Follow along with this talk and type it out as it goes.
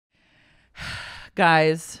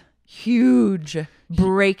Guys, huge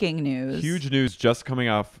breaking news. Huge news just coming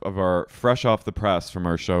fresh off the press from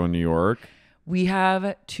our show in New York. We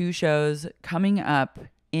have 2 shows coming up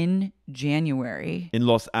in January. In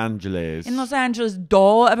Los Angeles. In Los Angeles,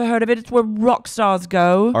 doll. Ever heard of it? It's where rock stars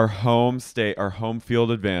go. Our home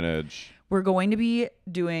field advantage. We're going to be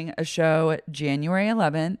doing a show January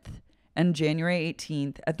 11th and January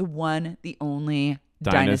 18th at the only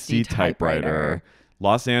Dynasty Typewriter.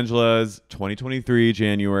 Los Angeles, 2023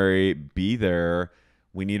 January. Be there.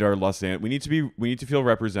 We need our we need to feel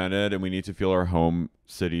represented, and we need to feel our home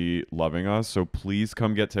city loving us. So please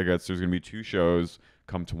come get tickets. There's going to be 2 shows.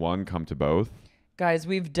 Come to one, come to both. Guys,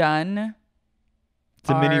 we've done It's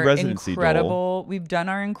a mini residency. We've done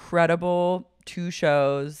our incredible 2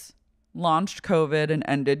 shows, launched COVID and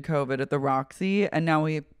ended COVID at the Roxy, and now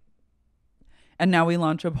we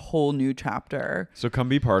launch a whole new chapter. So come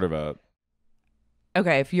be part of it.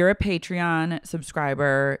 Okay, if you're a Patreon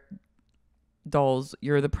subscriber, dolls,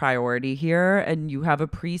 you're the priority here, and you have a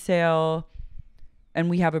pre-sale, and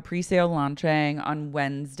we have a pre-sale launching on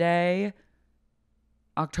Wednesday,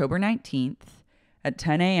 October 19th at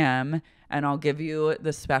 10 a.m. And I'll give you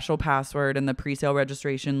the special password and the pre-sale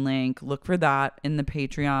registration link. Look for that in the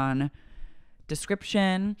Patreon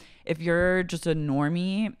description. If you're just a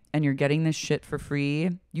normie and you're getting this shit for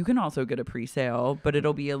free, you can also get a pre-sale, but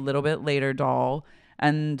it'll be a little bit later, doll.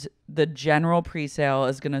 And the general pre-sale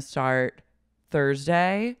is going to start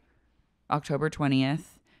Thursday, October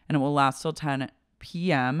 20th, and it will last till 10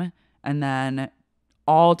 p.m. And then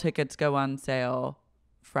all tickets go on sale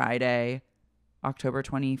Friday, October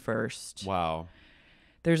 21st. Wow.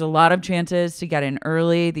 There's a lot of chances to get in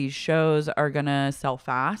early. These shows are going to sell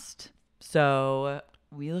fast. So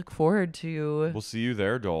we look forward to... We'll see you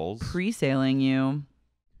there, dolls. Pre-sailing you.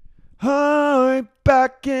 Hi,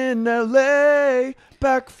 back in LA,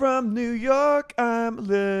 back from New York. I'm a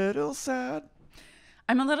little sad.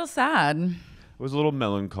 I'm a little sad. I was a little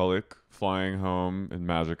melancholic flying home in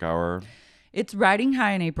Magic Hour. It's riding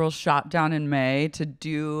high in April, shot down in May to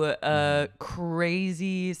do a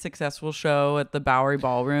crazy successful show at the Bowery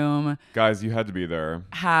Ballroom. Guys, you had to be there.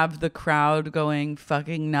 Have the crowd going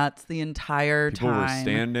fucking nuts the entire time. People were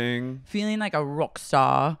standing. Feeling like a rock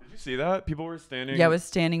star. Did you see that? People were standing. Yeah, it was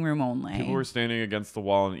standing room only. People were standing against the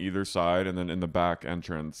wall on either side, and then in the back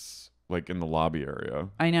entrance, like in the lobby area.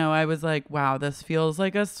 I know. I was like, wow, this feels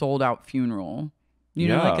like a sold out funeral. You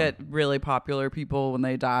know, like at really popular people when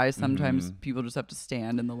they die, sometimes people just have to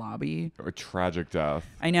stand in the lobby. Or a tragic death.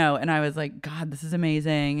 I know. And I was like, God, this is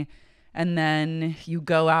amazing. And then you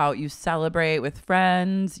go out, you celebrate with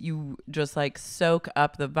friends, you just like soak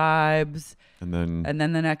up the vibes. And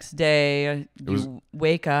then the next day you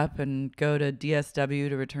wake up and go to DSW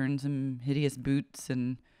to return some hideous boots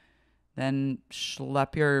and then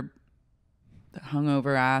schlep your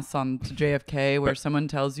hungover ass on to JFK where someone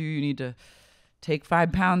tells you need to take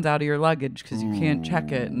 5 pounds out of your luggage because you can't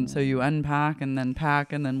check it. And so you unpack and then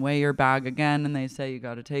pack and then weigh your bag again. And they say you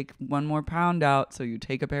got to take 1 more pound out. So you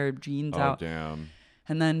take a pair of jeans out. Damn.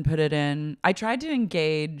 And then put it in. I tried to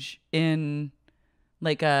engage in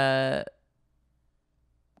like a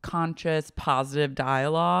conscious, positive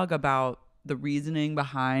dialogue about the reasoning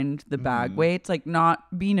behind the bag weights. Like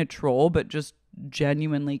not being a troll, but just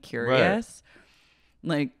genuinely curious.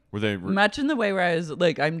 Right. Like, were they much in the way where I was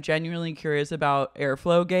like, I'm genuinely curious about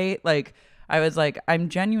Airflow Gate. Like, I was like, I'm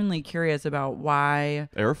genuinely curious about why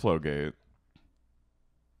Airflow Gate.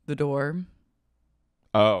 The door.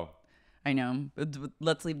 Oh, I know.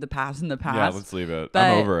 Let's leave the past in the past. Yeah, let's leave it. But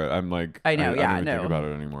I'm over it. I'm like, I know. I don't even think about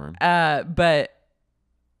it anymore. But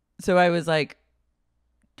so I was like,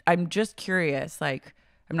 I'm just curious. Like,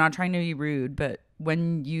 I'm not trying to be rude, but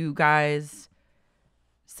when you guys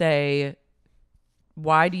say,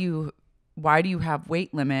 why do you have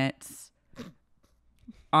weight limits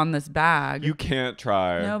on this bag? You can't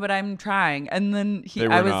try. No, but I'm trying. And then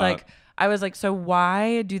I was like, so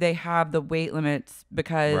why do they have the weight limits?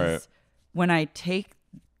 Because when I take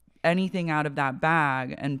anything out of that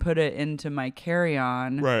bag and put it into my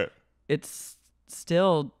carry-on, it's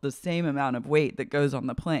still the same amount of weight that goes on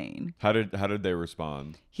the plane. How did they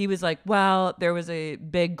respond? He was like, well, there was a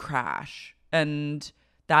big crash and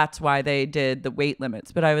that's why they did the weight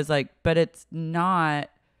limits. But I was like, but it's not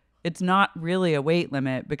really a weight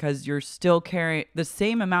limit because you're still carrying the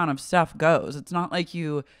same amount of stuff goes. It's not like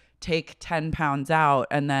you take 10 pounds out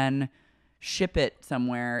and then ship it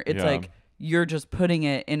somewhere. It's like you're just putting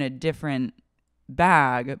it in a different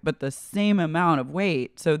bag, but the same amount of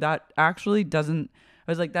weight. So that actually doesn't,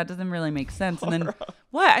 I was like, that doesn't really make sense. And then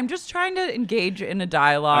what? I'm just trying to engage in a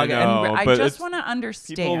dialogue, I know, and I but just want to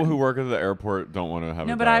understand. People who work at the airport don't want to have.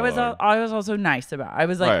 No, a but dialogue. I was also nice about it. I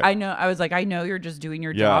was like, Right. I know you're just doing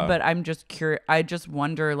your job, but I'm just curious. I just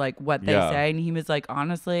wonder like what they say. And he was like,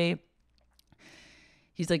 honestly,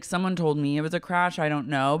 he's like, someone told me it was a crash. I don't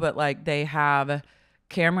know, but like they have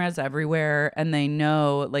cameras everywhere, and they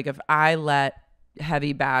know like if I let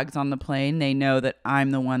heavy bags on the plane, they know that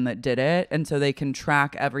I'm the one that did it, and so they can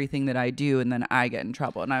track everything that I do, and then I get in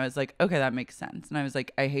trouble. And I was like, okay, that makes sense. And I was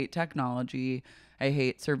like, I hate technology, I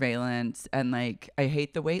hate surveillance, and like I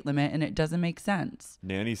hate the weight limit, and it doesn't make sense.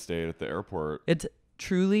 Nanny stayed at the airport. It's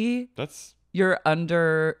truly you're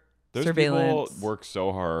under those surveillance. People work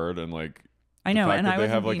so hard, and like I know, and I they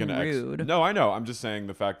wasn't have like being rude. No, I know. I'm just saying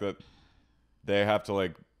the fact that they have to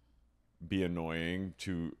like be annoying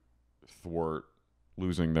to thwart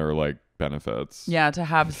losing their like benefits. Yeah, to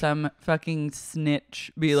have some fucking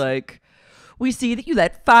snitch be like, we see that you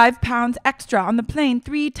let 5 pounds extra on the plane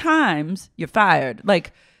 3 times. You're fired.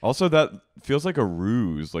 Like, also that feels like a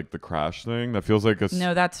ruse, like the crash thing. That feels like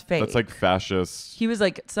no, that's fake. That's like fascist. He was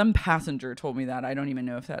like, some passenger told me that. I don't even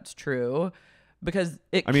know if that's true, because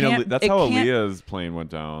that's how Aaliyah's plane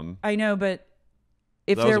went down. I know, but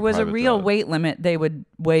if there was a real weight limit, they would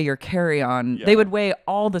weigh your carry-on. Yeah. They would weigh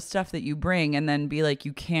all the stuff that you bring and then be like,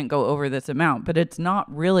 you can't go over this amount. But it's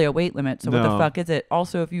not really a weight limit. So what the fuck is it?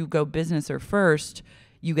 Also, if you go business or first,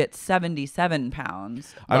 you get 77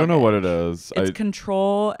 pounds. I don't know what it is. It's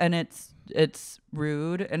control, and it's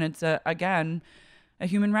rude, and it's again a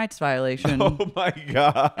human rights violation. Oh my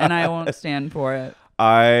God. And I won't stand for it.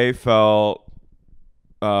 I felt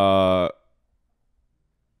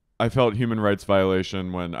human rights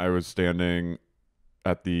violation when I was standing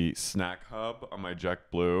at the snack hub on my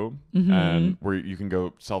JetBlue, and where you can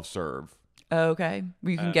go self-serve. Okay,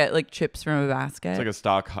 where you can get like chips from a basket.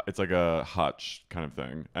 It's like a hutch kind of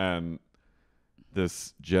thing. And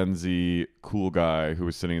this Gen Z cool guy who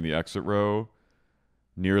was sitting in the exit row,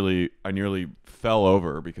 I nearly fell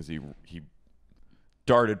over because he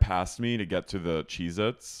darted past me to get to the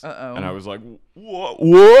Cheez-Its. And I was like,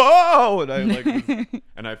 whoa, and I like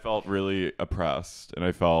and I felt really oppressed, and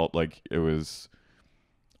I felt like it was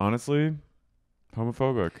honestly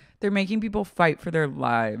homophobic. They're making people fight for their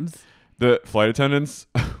lives. The flight attendants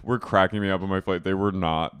were cracking me up on my flight. They were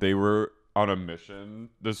not. They were on a mission.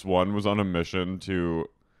 This one was on a mission to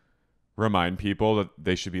remind people that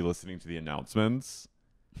they should be listening to the announcements.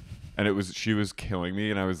 And she was killing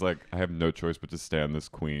me, and I was like, I have no choice but to stand this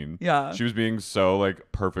queen. Yeah. She was being so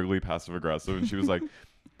like perfectly passive aggressive, and she was like,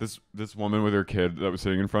 this woman with her kid that was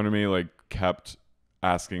sitting in front of me like kept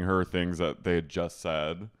asking her things that they had just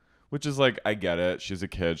said, which is like, I get it. She's a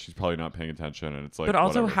kid. She's probably not paying attention, and it's like. But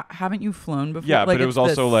also, haven't you flown before? Yeah, like, but it was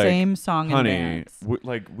also like same song, honey.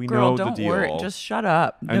 We Girl, know don't the deal. worry. Just shut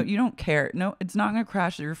up. No, you don't care. No, it's not gonna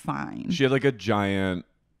crash. You're fine. She had like a giant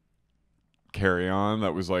carry-on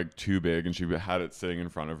that was like too big, and she had it sitting in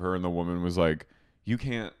front of her, and the woman was like, you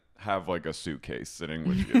can't have like a suitcase sitting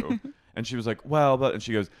with you. And she was like, and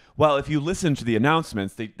she goes, well, if you listen to the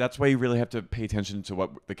announcements, that's why you really have to pay attention to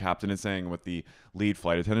what the captain is saying and what the lead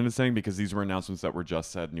flight attendant is saying, because these were announcements that were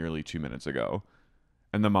just said nearly 2 minutes ago.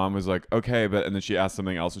 And the mom was like, okay, and then she asked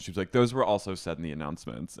something else, and she was like, those were also said in the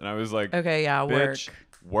announcements. And I was like, okay, yeah, bitch,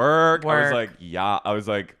 work. I was like, yeah. I was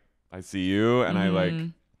like, I see you, and I like.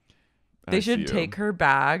 They should take her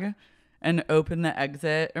bag and open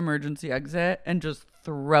the emergency exit, and just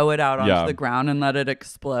throw it out onto the ground and let it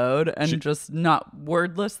explode, and just not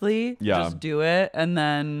wordlessly just do it. And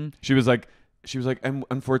then she was like, and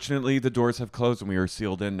unfortunately the doors have closed and we are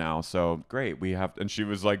sealed in now. So great, we have. And she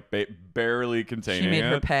was like barely containing it. She made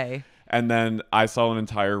her pay. And then I saw an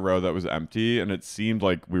entire row that was empty, and it seemed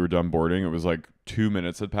like we were done boarding. It was like 2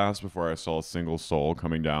 minutes had passed before I saw a single soul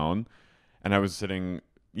coming down, and I was sitting.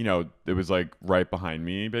 It was like right behind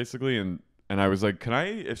me basically. And I was like, can I,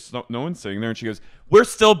 if no one's sitting there? And she goes, we're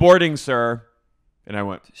still boarding, sir. And I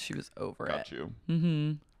went, she was over got it. you.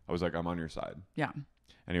 Mm-hmm. I was like, I'm on your side. Yeah.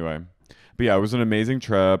 Anyway. But yeah, it was an amazing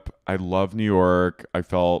trip. I love New York. I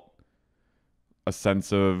felt a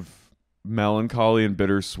sense of melancholy and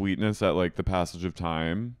bittersweetness at like the passage of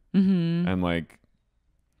time. Mm-hmm. And like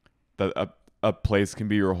that a place can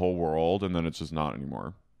be your whole world, and then it's just not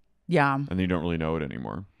anymore. Yeah. And you don't really know it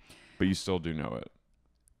anymore, but you still do know it.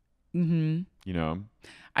 Mm-hmm.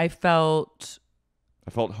 I felt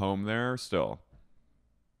home there still.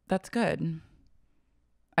 That's good.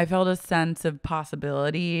 I felt a sense of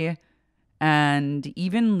possibility, and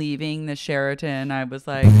even leaving the Sheraton, I was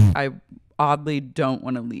like, I oddly don't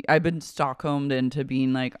want to leave. I've been Stockholmed into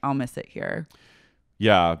being like, I'll miss it here.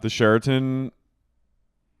 Yeah, the Sheraton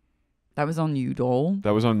That was on you, Dole.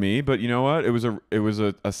 That was on me, but you know what? It was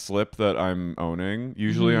a slip that I'm owning.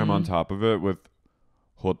 Usually I'm on top of it with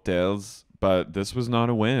hotels, but this was not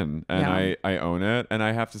a win, and I own it. And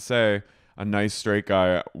I have to say, a nice straight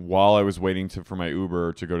guy, while I was waiting for my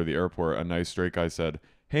Uber to go to the airport, a nice straight guy said,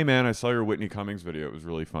 "Hey man, I saw your Whitney Cummings video. It was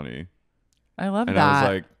really funny." I love and that. I was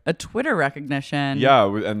like, a Twitter recognition. Yeah,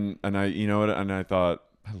 and I, you know what? And I thought,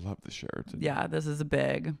 I love the Sheraton. Yeah, this is a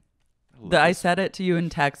big. I said it to you in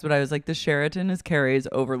text, but I was like, the Sheraton is Carey's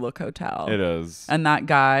Overlook Hotel. It is. And that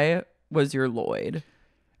guy was your Lloyd.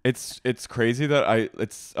 It's crazy that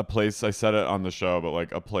it's a place, I said it on the show, but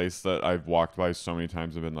like a place that I've walked by so many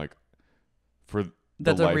times. I've been like, for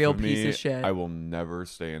that's the a life real of piece me, of shit. I will never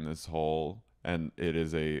stay in this hole, and it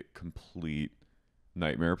is a complete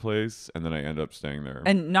nightmare place. And then I end up staying there.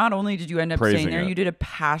 And not only did you end up staying there, you did a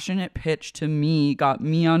passionate pitch to me, got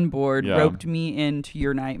me on board, roped me into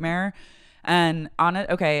your nightmare. And on it,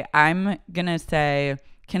 okay, I'm gonna say,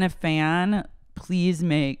 can a fan please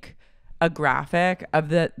make a graphic of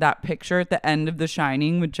that picture at the end of The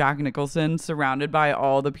Shining with Jack Nicholson surrounded by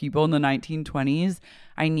all the people in the 1920s?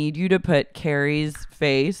 I need you to put Carey's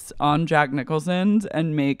face on Jack Nicholson's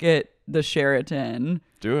and make it the Sheraton.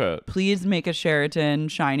 Do it. Please make a Sheraton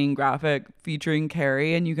Shining graphic featuring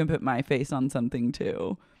Carey, and you can put my face on something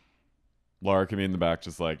too. Lara can be in the back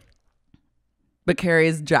just like. But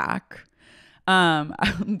Carey's Jack. I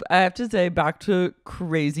have to say, back to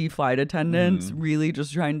crazy flight attendants, really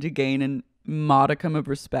just trying to gain a modicum of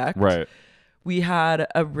respect. Right. We had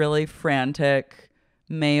a really frantic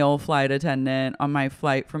male flight attendant on my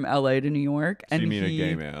flight from LA to New York. So you mean a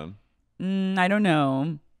gay man? I don't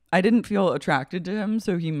know. I didn't feel attracted to him,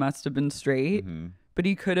 so he must have been straight. But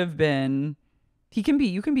he could have been. You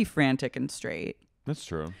can be frantic and straight. That's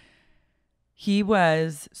true. He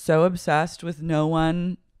was so obsessed with no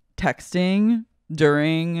one texting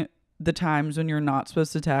during the times when you're not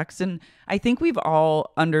supposed to text. And I think we've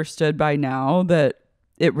all understood by now that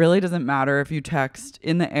it really doesn't matter if you text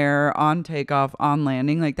in the air, on takeoff, on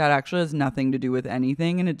landing. Like, that actually has nothing to do with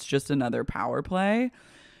anything, and it's just another power play.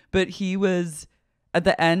 But he was, at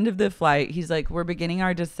the end of the flight, he's like, we're beginning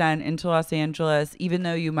our descent into Los Angeles. Even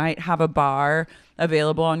though you might have a bar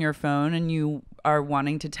available on your phone and you are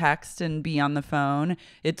wanting to text and be on the phone,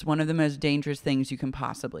 it's one of the most dangerous things you can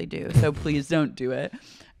possibly do. So please don't do it.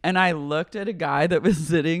 And I looked at a guy that was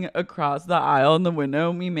sitting across the aisle in the window,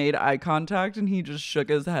 and we made eye contact, and he just shook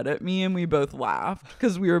his head at me, and we both laughed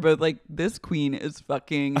because we were both like, this queen is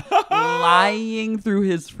fucking lying through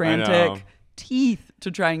his frantic teeth to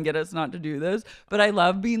try and get us not to do this. But I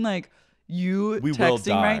love being like, you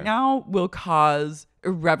texting right now will cause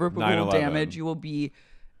irreparable 9/11. damage. You will be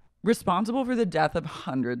responsible for the death of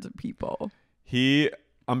hundreds of people.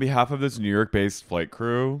 On behalf of this New York-based flight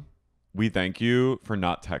crew, we thank you for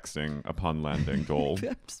not texting upon landing, Dole.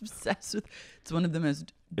 I'm obsessed with. It's one of the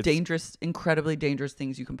most dangerous, incredibly dangerous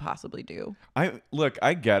things you can possibly do.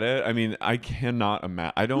 I get it. I mean, I cannot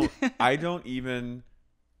imagine. I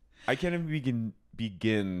can't even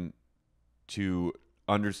begin to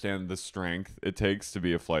understand the strength it takes to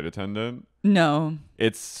be a flight attendant. No,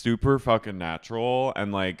 it's super fucking natural,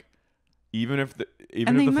 and like, even if the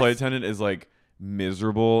flight attendant is like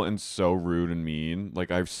miserable and so rude and mean, like,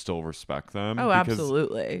 I still respect them. Oh,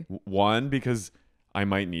 absolutely. One, because I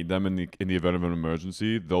might need them in the event of an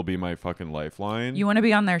emergency. They'll be my fucking lifeline. You want to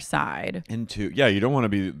be on their side. And two, yeah, you don't want to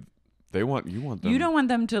be. You want them. You don't want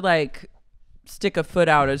them to like stick a foot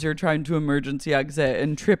out as you're trying to emergency exit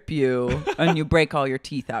and trip you, and you break all your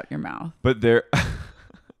teeth out your mouth. But they're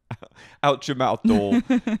out your mouth, Dole.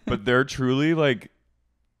 But they're truly like.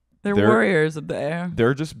 They're warriors of the air.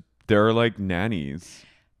 They're like nannies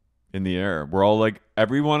in the air. We're all like,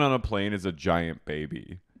 everyone on a plane is a giant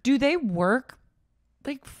baby. Do they work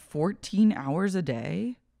like 14 hours a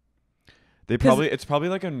day? It's probably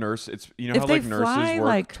like a nurse. It's, you know how like nurses work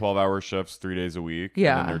like 12-hour shifts 3 days a week.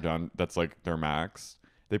 Yeah. And then they're done. That's like their max.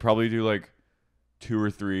 They probably do like 2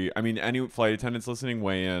 or 3. I mean, any flight attendants listening,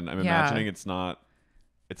 weigh in. I'm imagining it's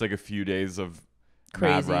like a few days of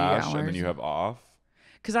crazy mad rash hours. And then you have off.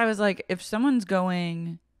 Because I was like, if someone's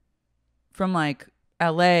going from like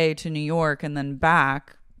LA to New York and then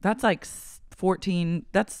back, that's like 14,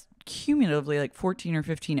 that's cumulatively like 14 or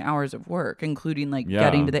 15 hours of work, including like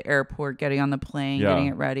getting to the airport, getting on the plane, getting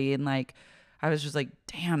it ready. And like, I was just like,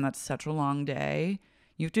 damn, that's such a long day.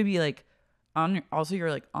 You have to be like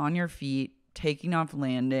you're like on your feet, taking off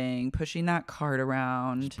landing, pushing that cart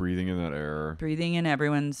around, just breathing in that air, breathing in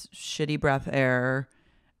everyone's shitty breath air.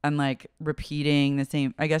 And like repeating the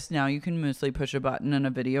same. I guess now you can mostly push a button and a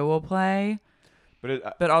video will play.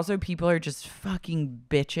 But also people are just fucking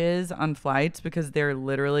bitches on flights because they're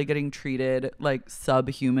literally getting treated like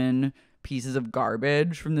subhuman pieces of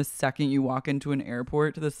garbage from the second you walk into an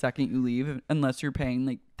airport to the second you leave, unless you're paying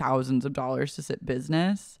like thousands of dollars to sit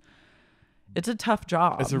business. It's a tough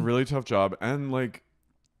job. It's a really tough job. And like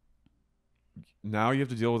now you have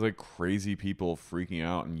to deal with like crazy people freaking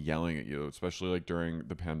out and yelling at you, especially like during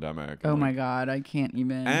the pandemic. Oh and, my like, God, I can't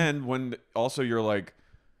even. And when also you're like,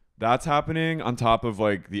 that's happening on top of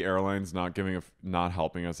like the airlines not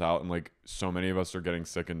helping us out, and like so many of us are getting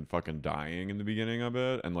sick and fucking dying in the beginning of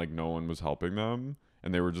it, and like no one was helping them,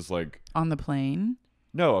 and they were just like on the plane.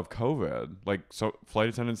 No, of COVID. Like so, flight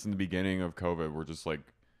attendants in the beginning of COVID were just like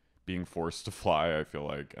being forced to fly. I feel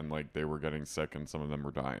like, and like they were getting sick, and some of them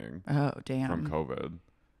were dying. Oh damn. From COVID.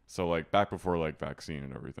 So like back before like vaccine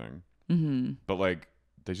and everything. Mm-hmm. But like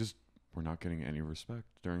they just were not getting any respect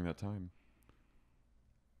during that time.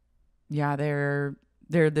 Yeah, they're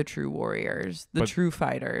the true warriors, the true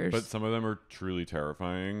fighters. But some of them are truly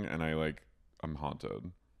terrifying, and I'm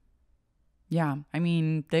haunted. Yeah, I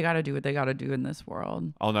mean, they got to do what they got to do in this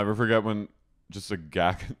world. I'll never forget when just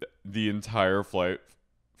the entire flight,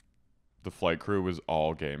 the flight crew was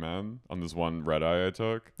all gay men on this one red eye I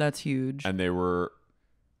took. That's huge. And they were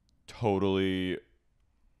totally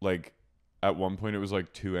like, at one point it was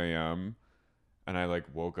like 2 a.m. and I like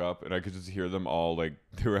woke up and I could just hear them all like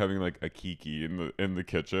they were having like a kiki in the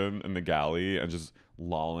kitchen in the galley and just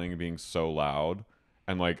lolling and being so loud.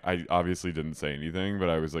 And like I obviously didn't say anything, but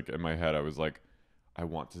I was like in my head I was like, I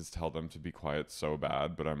want to tell them to be quiet so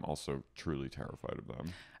bad, but I'm also truly terrified of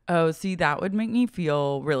them. Oh, see, that would make me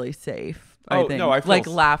feel really safe. I think. No, I felt like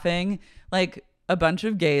laughing, like a bunch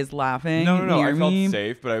of gays laughing. No, near I felt me.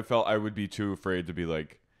 safe, but I felt I would be too afraid to be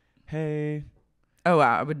like, hey. Oh,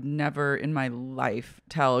 wow. I would never in my life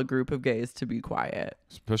tell a group of gays to be quiet.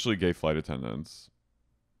 Especially gay flight attendants.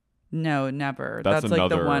 No, never. That's like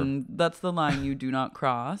the one. That's the line you do not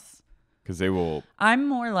cross. Because they will. I'm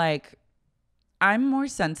more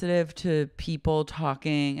sensitive to people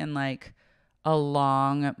talking and like a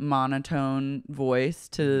long monotone voice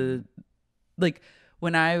to like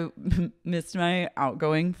when I missed my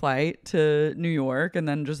outgoing flight to New York and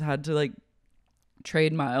then just had to like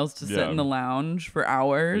trade miles to sit in the lounge for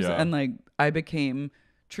hours. Yeah. And like I became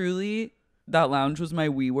truly, that lounge was my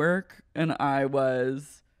WeWork and I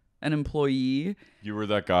was an employee. You were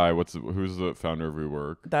that guy. Who's the founder of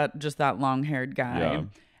WeWork? That long-haired guy. Yeah.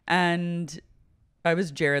 And I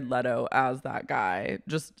was Jared Leto as that guy,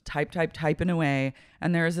 just typing away.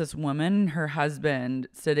 And there was this woman, her husband,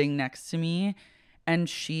 sitting next to me. And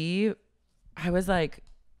I was like,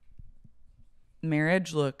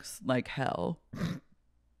 marriage looks like hell.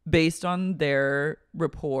 Based on their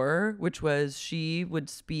rapport, which was she would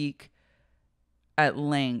speak at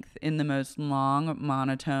length in the most long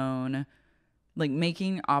monotone, like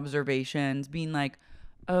making observations, being like,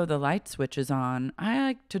 oh, the light switch is on. I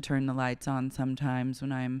like to turn the lights on sometimes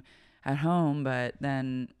when I'm at home, but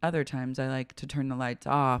then other times I like to turn the lights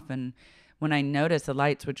off. And when I notice the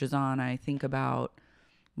light switch is on, I think about,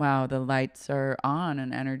 wow, the lights are on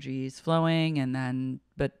and energy is flowing. And then,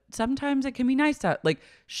 but sometimes it can be nice to like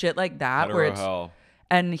shit like that. Hetero where it's hell.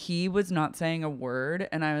 And he was not saying a word.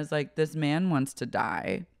 And I was like, this man wants to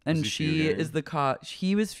die. And she fuging? is the cause.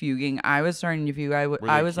 He was fuging. I was starting to fugue. I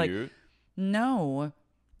was cute? like, no,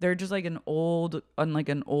 they're just like an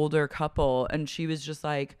older couple. And she was just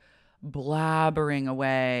like blabbering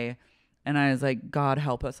away. And I was like, God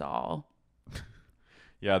help us all.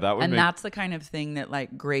 Yeah, that would. And that's the kind of thing that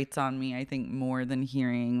like grates on me, I think, more than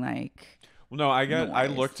hearing like. Well, no, I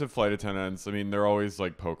noise. look to flight attendants. I mean, they're always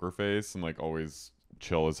like poker face and like always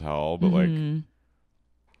chill as hell, but like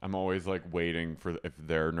I'm always like waiting for if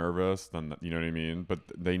they're nervous, then you know what I mean. But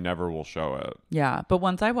they never will show it. Yeah, but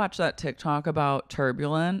once I watched that TikTok about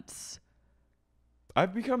turbulence,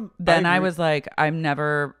 I've become. Then I was like, I'm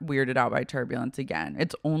never weirded out by turbulence again.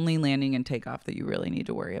 It's only landing and takeoff that you really need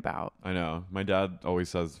to worry about. I know. My dad always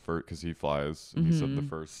says because he flies, and he said the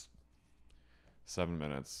first 7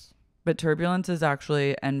 minutes. But turbulence is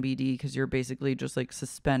actually NBD because you're basically just like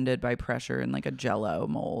suspended by pressure in like a jello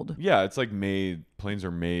mold. Yeah, it's like planes are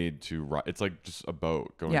made to it's like just a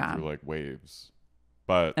boat going through like waves.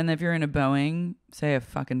 And if you're in a Boeing, say a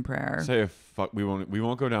fucking prayer. Say a fuck. We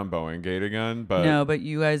won't go down Boeing Gate again. But no, but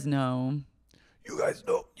you guys know. You guys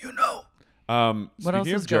know. You know. What else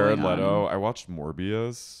speaking is of Jared going Leto, on? I watched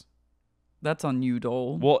Morbius. That's on you,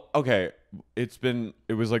 Dole. Well, okay. It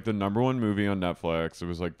was like the #1 movie on Netflix. It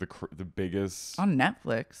was like the biggest on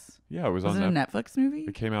Netflix. Yeah, it was it a Netflix movie?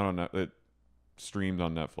 It came out on it streamed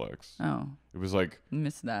on Netflix. Oh. It was like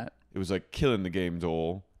missed that. It was like killing the game,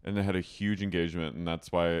 Dole. and it had a huge engagement, and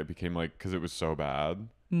that's why it became like, because it was so bad.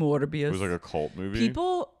 Morbius. It was like a cult movie.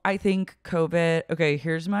 People, I think COVID. Okay,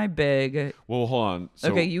 here's my big. Well, hold on.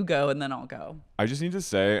 So okay, you go and then I'll go. I just need to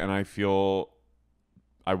say, and I feel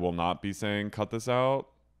I will not be saying cut this out.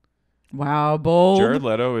 Wow, bold. Jared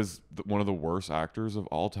Leto is one of the worst actors of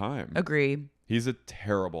all time. Agree. He's a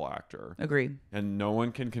terrible actor. Agree. And no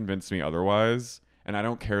one can convince me otherwise. And I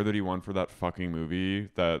don't care that he won for that fucking movie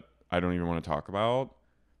that I don't even want to talk about.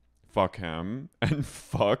 Fuck him. And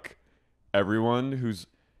fuck everyone who's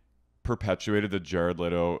perpetuated the Jared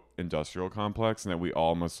Leto industrial complex and that we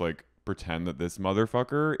all must like pretend that this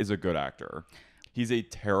motherfucker is a good actor. He's a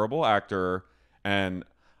terrible actor, and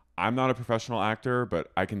I'm not a professional actor,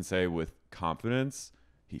 but I can say with confidence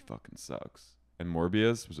he fucking sucks. And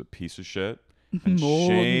Morbius was a piece of shit. And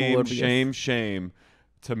shame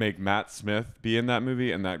to make Matt Smith be in that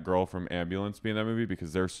movie and that girl from Ambulance be in that movie,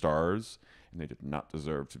 because they're stars and they did not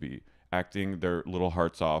deserve to be acting their little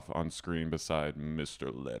hearts off on screen beside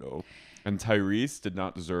Mr. Leto. And Tyrese did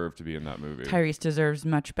not deserve to be in that movie. Tyrese deserves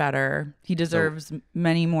much better. He deserves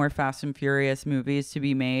many more Fast and Furious movies to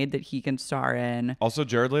be made that he can star in. Also,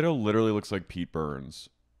 Jared Leto literally looks like Pete Burns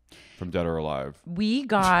from Dead or Alive. We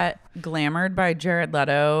got glamored by Jared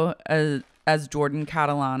Leto as Jordan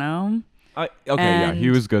Catalano. Yeah, he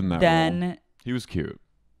was good in that then role. He was cute.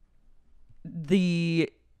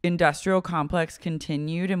 The industrial complex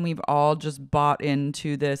continued, and we've all just bought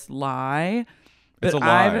into this lie. But It's a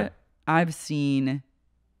lie. I've seen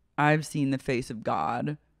the face of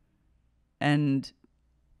God, and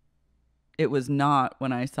it was not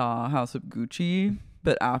when I saw House of Gucci,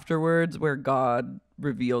 but afterwards, where God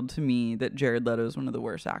revealed to me that Jared Leto is one of the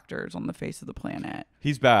worst actors on the face of the planet.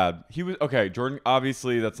 He's bad. He was okay. Jordan,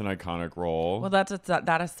 obviously, that's an iconic role. Well,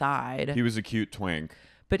 that aside. He was a cute twink.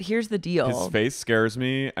 But here's the deal. His face scares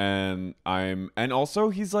me, and also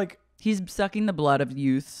he's like, he's sucking the blood of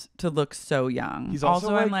youth to look so young. He's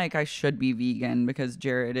also I'm like, I should be vegan because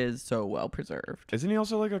Jared is so well preserved. Isn't he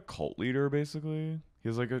also like a cult leader? Basically, he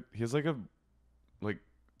has like a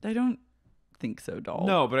I don't think so, doll.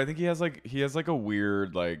 No, but I think he has like a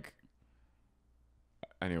weird like.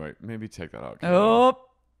 Anyway, maybe take that out. Kayla. Oh,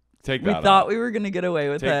 take that out. We thought we were gonna get away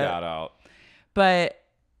with take it. Take that out. But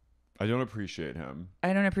I don't appreciate him.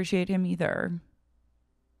 I don't appreciate him either.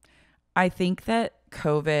 I think that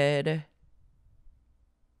COVID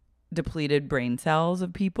depleted brain cells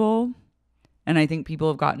of people, and I think people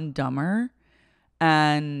have gotten dumber,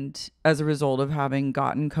 and as a result of having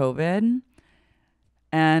gotten COVID.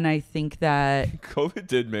 And I think that COVID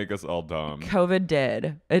did make us all dumb. COVID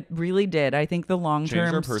did. It really did. I think the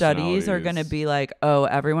long-term studies are going to be like, oh,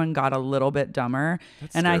 everyone got a little bit dumber.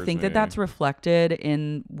 And I think that that's reflected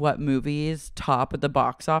in what movies top at the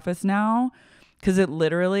box office now. Because it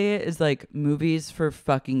literally is like movies for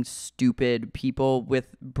fucking stupid people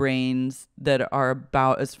with brains that are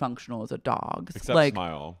about as functional as a dog's. Except like,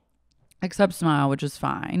 Smile. Except Smile, which is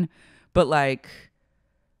fine. But like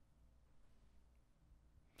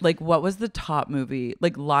what was the top movie?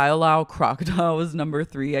 Like Lyle Lyle Crocodile was number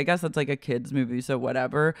 3. I guess that's like a kid's movie, so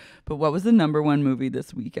whatever. But what was the number 1 movie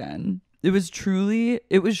this weekend? It was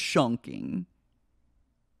shonking.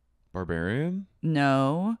 Barbarian?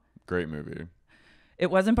 No. Great movie. It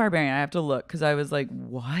wasn't Barbarian. I have to look because I was like,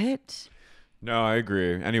 what? No, I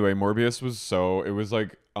agree. Anyway, Morbius it was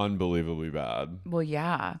like unbelievably bad. Well,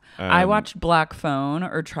 yeah. I watched Black Phone,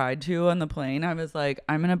 or tried to, on the plane. I was like,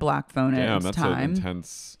 I'm gonna Black Phone it. Damn, that's time. An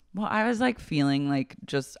intense. Well, I was like feeling like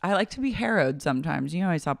I like to be harrowed sometimes. You know,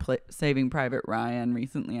 I saw Saving Private Ryan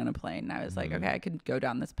recently on a plane, and I was like, okay, I could go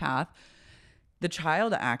down this path. The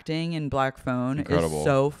child acting in Black Phone is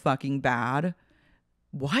so fucking bad.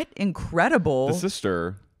 What? Incredible. The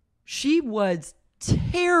sister. She was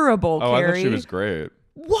terrible, Carey. I thought she was great.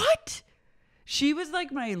 What? She was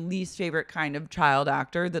like my least favorite kind of child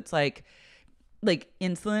actor that's like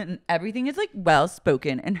insolent, and everything is like well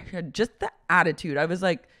spoken, and just the attitude. I was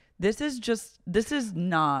like, this is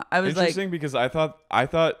not. I was interesting because I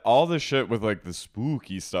thought all the shit with like the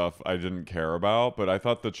spooky stuff I didn't care about, but I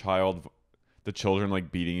thought the children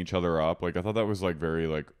like beating each other up, like I thought that was like very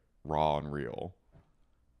like raw and real.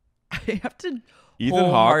 I have to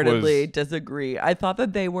wholeheartedly disagree. I thought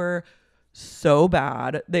that they were so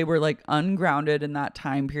bad. They were like ungrounded in that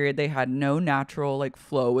time period. They had no natural like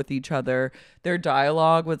flow with each other. Their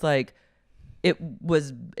dialogue was like, it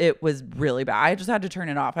was really bad. I just had to turn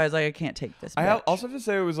it off. I was like, I can't take this. I also have to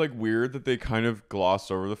say it was like weird that they kind of glossed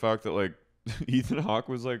over the fact that like Ethan Hawke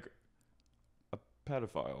was like a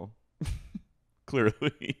pedophile.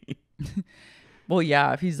 Clearly. Well,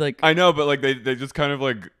 yeah, if he's like, I know, but like they just kind of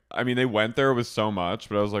like, I mean, they went there with so much,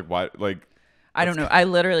 but I was like, why? Like, I don't know. I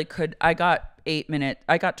literally could. I got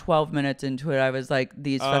 12 minutes into it. I was like,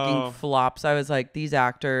 these fucking flops. I was like, these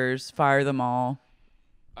actors, fire them all.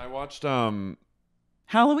 I watched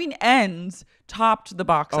Halloween Ends topped the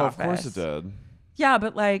box office. Of course it did. Yeah,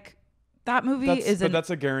 but like that movie but that's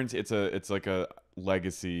a guarantee. It's like a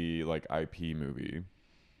legacy like IP movie.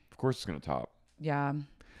 Of course it's gonna top. Yeah.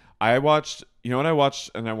 I watched, you know what I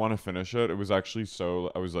watched, and I want to finish it. It was actually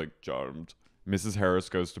I was like charmed. Mrs. Harris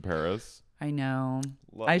Goes to Paris. I know.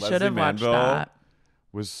 I should have watched that.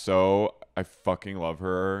 I fucking love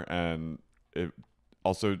her, and it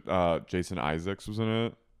also Jason Isaacs was in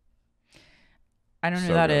it. I don't know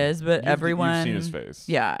who that is, but everyone you've seen his face.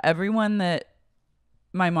 Yeah, everyone that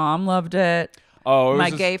my mom loved it. Oh, my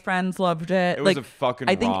gay friends loved it. It was a fucking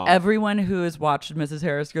I think romp. everyone who has watched Mrs.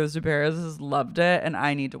 Harris Goes to Paris has loved it, and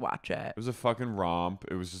I need to watch it. It was a fucking romp.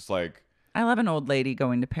 It was just like I love an old lady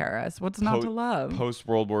going to Paris. What's not to love? Post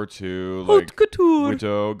World War II, Haute like couture.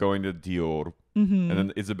 widow going to Dior, and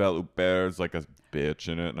then Isabelle Huppert is like a bitch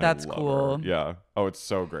in it. And That's I love cool. Her. Yeah. Oh, it's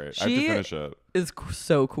so great. I have to finish it. Is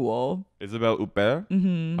so cool. Isabelle Huppert,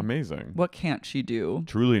 amazing. What can't she do?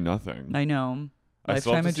 Truly nothing. I know. I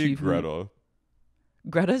still have to see Greta.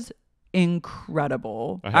 Greta's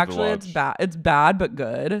incredible. Actually, it's bad. It's bad but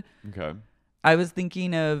good. Okay. I was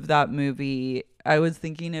thinking of that movie. I was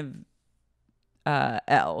thinking of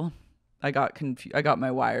Elle. I got confused. I got my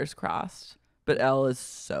wires crossed. But Elle is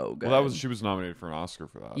so good. Well, she was nominated for an Oscar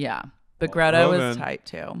for that. Yeah. But Greta was tight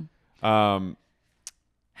too.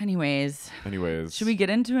 Anyways, should we get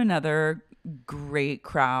into another great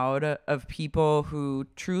crowd of people who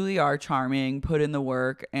truly are charming, put in the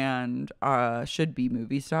work, and should be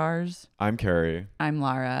movie stars? I'm Carey. I'm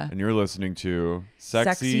Lara. And you're listening to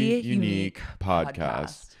Sexy Unique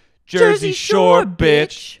Podcast. Jersey Shorre,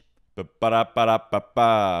 bitch!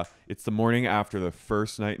 Ba-ba-da-ba-da-ba-ba. It's the morning after the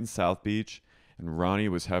first night in South Beach, and Ronnie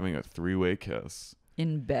was having a 3-way kiss.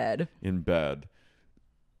 In bed.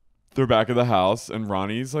 They're back at the house, and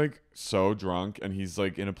Ronnie's like so drunk, and he's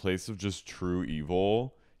like in a place of just true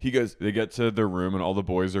evil. They get to their room, and all the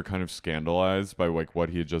boys are kind of scandalized by like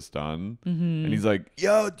what he had just done. And he's like,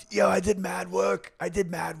 yo, I did mad work. I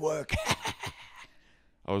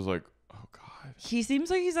was like, oh God. He seems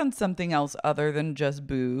like he's on something else other than just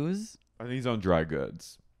booze. I think he's on dry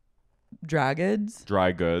goods. Dry goods?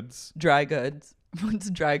 Dry goods. Dry goods. What's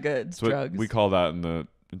dry goods? So drugs. We call that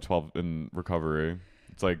in recovery.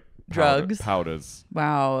 It's like drugs. Powders.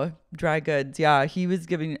 Wow. Dry goods. Yeah. He was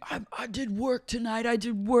giving, I did work tonight. I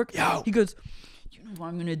did work. Yo. He goes, you know what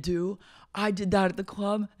I'm going to do? I did that at the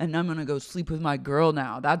club, and I'm going to go sleep with my girl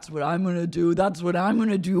now. That's what I'm going to do. He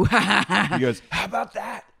goes, how about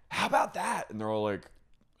that? And they're all like,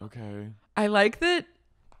 okay. I like that.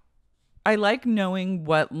 I like knowing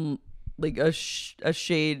what, like a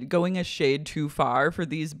shade, going a shade too far for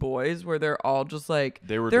these boys, where they're all just like,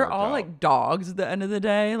 they're all out. like dogs at the end of the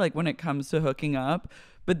day, like when it comes to hooking up.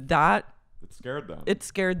 But it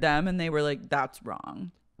scared them, and they were like, that's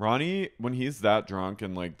wrong. Ronnie, when he's that drunk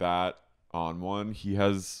and like that on one,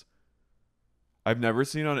 I've never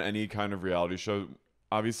seen on any kind of reality show.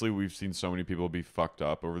 Obviously, we've seen so many people be fucked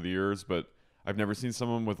up over the years, but I've never seen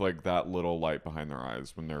someone with like that little light behind their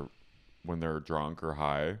eyes when they're drunk or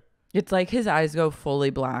high. It's like his eyes go fully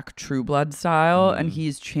black, True Blood style, and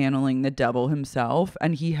he's channeling the devil himself.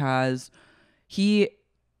 And he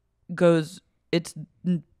goes, it's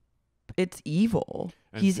evil.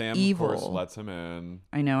 And he's Sam, evil. of course, lets him in.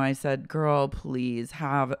 I know. I said, girl, please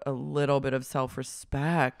have a little bit of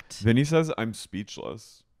self-respect. Then he says, I'm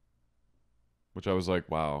speechless. Which I was like,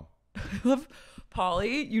 wow. I love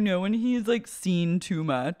Pauly, when he's like seen too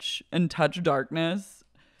much and touched darkness,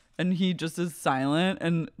 and he just is silent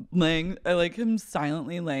and I like him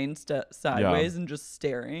silently laying sideways and just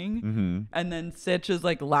staring. And then Sitch is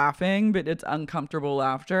like laughing, but it's uncomfortable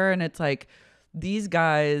laughter. And it's like, these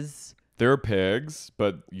guys, they're pigs,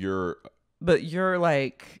 but you're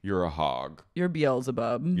like, you're a hog. You're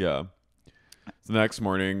Beelzebub. Yeah. So the next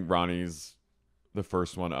morning, Ronnie's the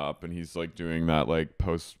first one up, and he's like doing that like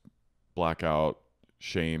post blackout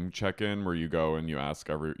shame check-in where you go and you ask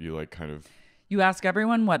you ask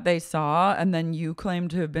everyone what they saw, and then you claim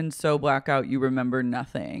to have been so blackout you remember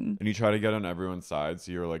nothing. And you try to get on everyone's side,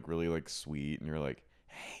 so you're like really like sweet, and you're like,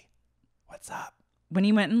 hey, what's up? When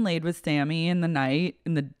he went and laid with Sammy in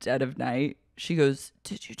the dead of night, she goes,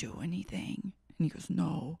 did you do anything? And he goes,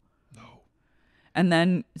 no. And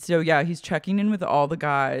then, so yeah, he's checking in with all the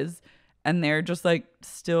guys, and they're just like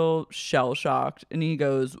still shell shocked. And he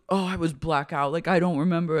goes, oh, I was blackout. Like, I don't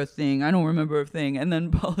remember a thing. And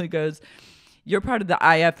then Pauly goes, you're part of the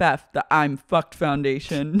IFF, the I'm Fucked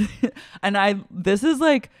Foundation. And this is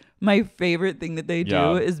like my favorite thing that they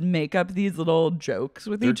do is make up these little jokes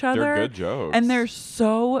with each other. They're good jokes. And they're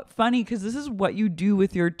so funny because this is what you do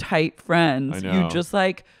with your tight friends. I know. You just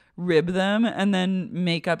like rib them and then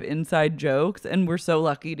make up inside jokes. And we're so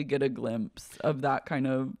lucky to get a glimpse of that kind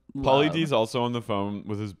of love. Pauly D's also on the phone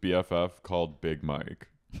with his BFF called Big Mike.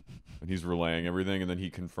 And he's relaying everything. And then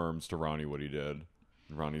he confirms to Ronnie what he did.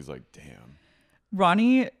 And Ronnie's like, damn.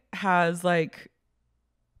 Ronnie has like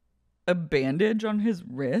a bandage on his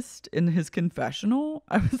wrist in his confessional.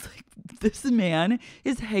 I was like, this man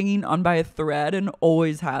is hanging on by a thread and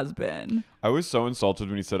always has been. I was so insulted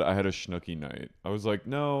when he said I had a Snooki night. I was like,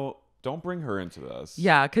 no, don't bring her into this.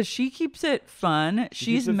 Yeah, because she keeps it fun.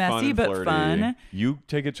 She's messy but flirty. fun. You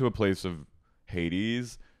take it to a place of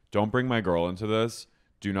Hades. Don't bring my girl into this.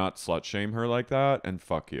 Do not slut shame her like that, and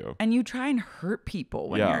fuck you. And you try and hurt people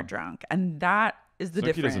when you're drunk, and that is the Snooki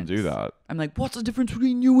difference. doesn't do that. I'm like, what's the difference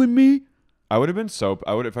between you and me? I would have been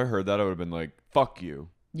if I heard that, I would have been like, fuck you.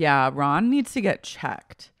 Yeah, Ron needs to get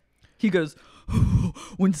checked. He goes,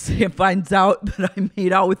 when Sam finds out that I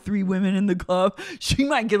made out with 3 women in the club, she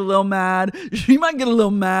might get a little mad.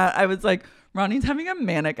 I was like, Ronnie's having a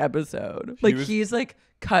manic episode. Like he's like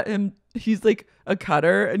he's like a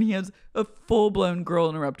cutter and he has a full-blown girl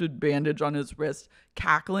interrupted bandage on his wrist,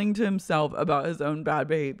 cackling to himself about his own bad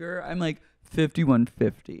behavior. I'm like,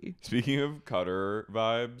 5150. Speaking of cutter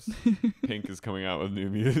vibes, Pink is coming out with new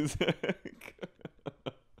music.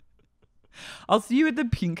 I'll see you at the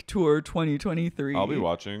Pink Tour 2023. I'll be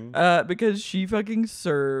watching. Because she fucking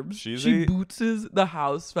serves. She bootses the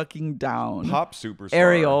house fucking down. Pop superstar.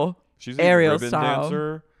 Ariel. She's a Ariel ribbon style.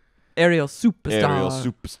 dancer. Ariel superstar. Ariel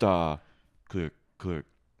superstar. Click, click.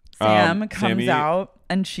 Sam comes out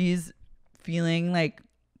and she's feeling like,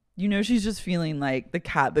 she's just feeling like the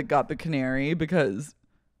cat that got the canary because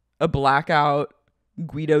a blackout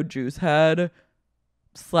Guido juice head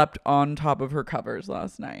slept on top of her covers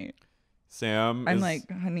last night. I'm like,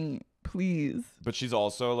 honey, please. But she's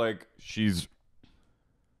also like,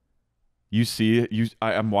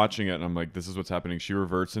 I'm watching it and I'm like, this is what's happening. She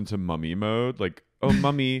reverts into mummy mode. Like, oh,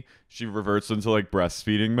 mummy. She reverts into like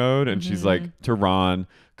breastfeeding mode. And she's like to Ron,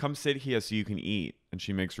 come sit here so you can eat. And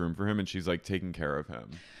she makes room for him and she's like taking care of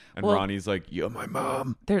him. And Ronnie's like, you're my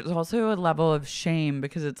mom. There's also a level of shame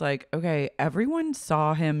because it's like, okay, everyone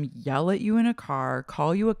saw him yell at you in a car,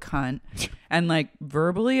 call you a cunt, and like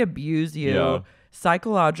verbally abuse you,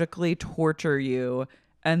 psychologically torture you,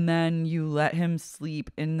 and then you let him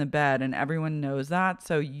sleep in the bed and everyone knows that.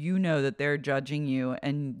 So you know that they're judging you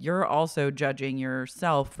and you're also judging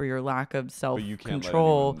yourself for your lack of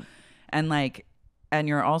self-control. And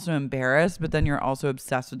you're also embarrassed, but then you're also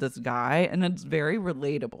obsessed with this guy. And it's very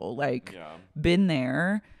relatable. Like, been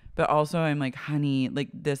there. But also I'm like, honey, like,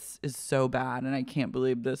 this is so bad. And I can't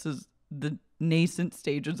believe this is the nascent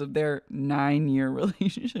stages of their 9-year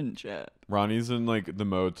relationship. Ronnie's in, like, the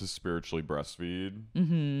mode to spiritually breastfeed.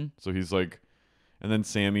 Mm-hmm. So he's like... And then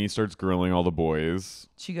Sammy starts grilling all the boys.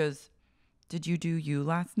 She goes, did you do you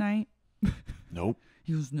last night? Nope.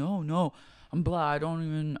 He goes, no. I'm black. I don't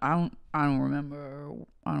remember.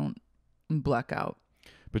 I'm blackout.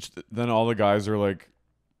 But then all the guys are like,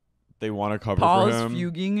 they want to cover Paul for him. Is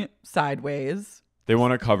fuging sideways. They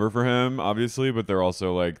want to cover for him, obviously, but they're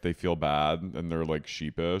also like, they feel bad and they're like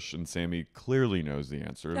sheepish. And Sammy clearly knows the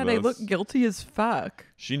answer. Yeah, they look guilty as fuck.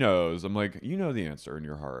 She knows. I'm like, you know the answer in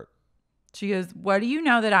your heart. She goes, what do you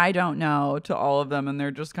know that I don't know, to all of them? And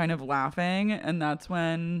they're just kind of laughing. And that's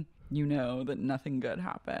when you know that nothing good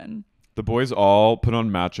happened. The boys all put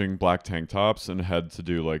on matching black tank tops and head to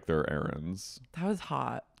do like their errands. That was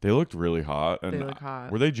hot. They looked really hot. And they look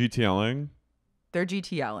hot. Were they GTLing? They're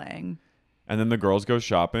GTLing. And then the girls go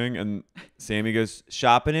shopping and Sammy goes,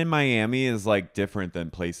 shopping in Miami is like different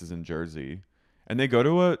than places in Jersey. And they go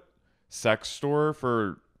to a sex store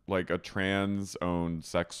for like a trans-owned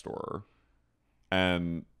sex store.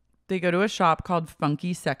 And they go to a shop called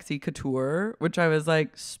Funky Sexy Couture, which I was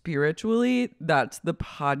like, spiritually, that's the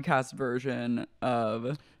podcast version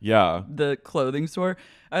of the clothing store.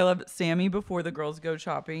 I love Sammy before the girls go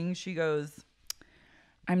shopping. She goes,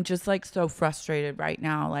 I'm just like so frustrated right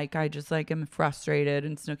now. Like I just like am frustrated.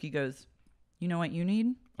 And Snooki goes, you know what you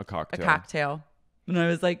need? A cocktail. A cocktail. And I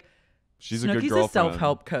was like, she's Snooki's a good girlfriend. A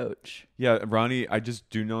self-help coach. Yeah, Ronnie, I just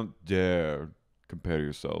do not dare compare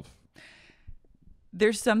yourself.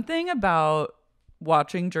 There's something about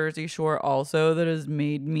watching Jersey Shore also that has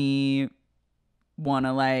made me want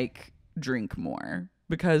to like drink more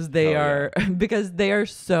because they are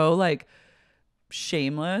so like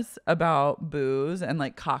shameless about booze and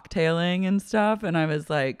like cocktailing and stuff. And I was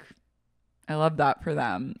like, I love that for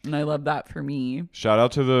them. And I love that for me. Shout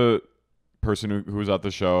out to the person who was at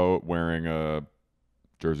the show wearing a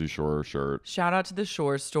Jersey Shore shirt. Shout out to the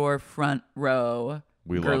Shore Store front row.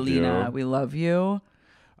 We Gerlina, love you. we love you.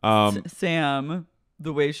 Sam,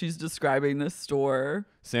 the way she's describing this store.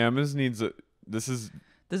 Sam needs a. This is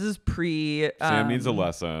pre. Sam needs a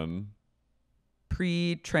lesson.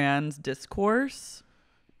 Pre-trans discourse.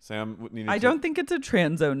 Sam needed. I don't think it's a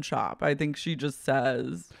trans owned shop. I think she just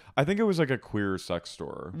says. I think it was like a queer sex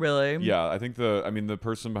store. Really? Yeah, I think the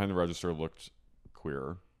person behind the register looked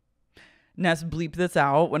queer. Ness, bleep this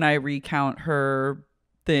out when I recount her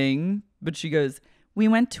thing, but she goes, "We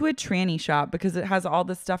went to a tranny shop because it has all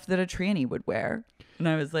the stuff that a tranny would wear." And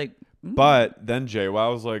I was like, But then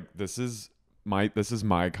JWoww was like, this is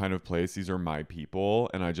my kind of place. These are my people,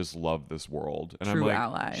 and I just love this world. And True I'm like,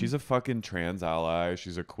 ally. She's a fucking trans ally.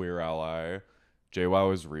 She's a queer ally.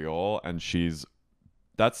 JWoww is real, and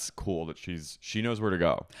that's cool that she knows where to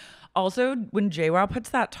go. Also, when JWoww puts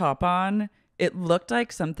that top on, it looked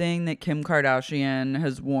like something that Kim Kardashian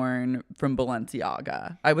has worn from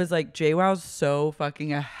Balenciaga. I was like, JWoww's so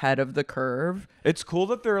fucking ahead of the curve. It's cool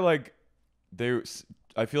that they're like,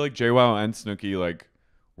 I feel like JWoww and Snooki like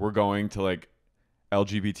we're going to like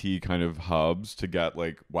LGBT kind of hubs to get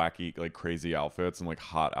like wacky, like crazy outfits and like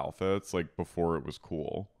hot outfits like before it was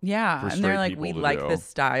cool. Yeah. And they're like, we like do. this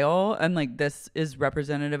style and like this is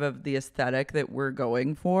representative of the aesthetic that we're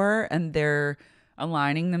going for. And they're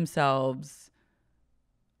aligning themselves.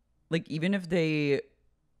 Like, even if they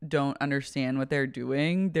don't understand what they're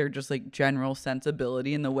doing, they're just like general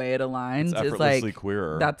sensibility in the way it aligns it's effortlessly is like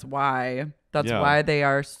queer. That's why they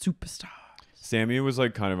are superstars. Sammy was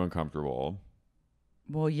like kind of uncomfortable.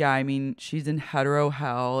 Well, yeah, I mean, she's in hetero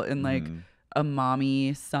hell in like a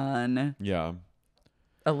mommy son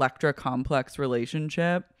Electra complex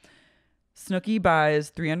relationship. Snooki buys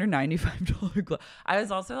 $395 gloves. I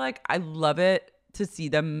was also like, I love it to see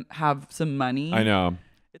them have some money. I know.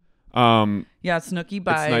 Yeah, Snooki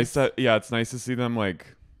buys. It's nice to see them like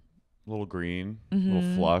a little green, a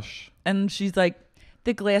little flush. And she's like,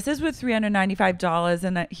 the glasses were $395,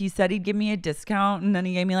 and he said he'd give me a discount, and then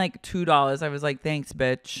he gave me like $2. I was like, thanks,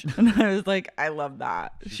 bitch. And I was like, I love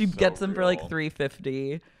that. She gets them for like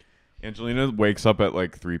 $350. Angelina wakes up at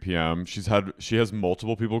like 3 p.m. She has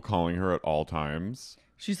multiple people calling her at all times.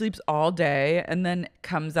 She sleeps all day and then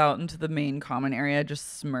comes out into the main common area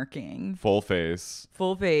just smirking. Full face.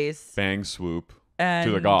 Bang swoop. And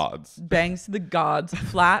to the gods. Bangs to the gods.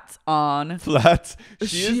 Flats on. Flats.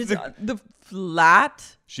 She's the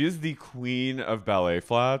flat. She is the queen of ballet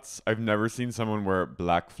flats. I've never seen someone wear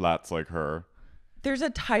black flats like her. There's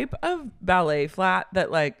a type of ballet flat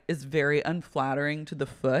that like is very unflattering to the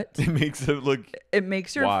foot. It makes it look. It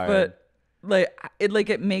makes your wide. foot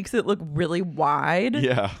it makes it look really wide.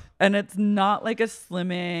 Yeah. And it's not like a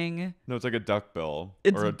slimming. No, it's like a duck bill.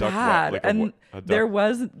 It's or a bad. Duck, like and a duck. There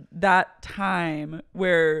was that time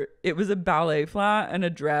where it was a ballet flat and a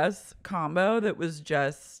dress combo that was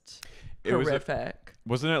just horrific.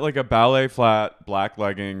 Wasn't it like a ballet flat, black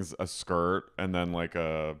leggings, a skirt, and then like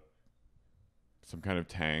some kind of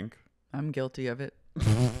tank? I'm guilty of it.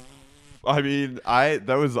 I mean, that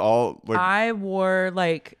was all like I wore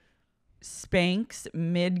like Spanx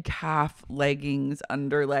mid-calf leggings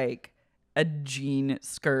under like a jean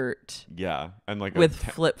skirt. Yeah, and like with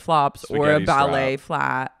flip-flops or a ballet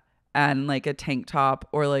flat and like a tank top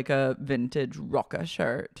or like a vintage rocka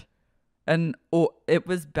shirt. And it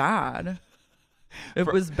was bad. It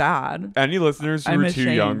was bad. Any listeners who I'm are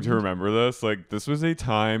too young ashamed. to remember this, like this was a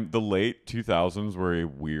time, the late 2000s were a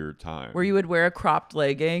weird time. Where you would wear a cropped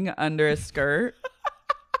legging under a skirt.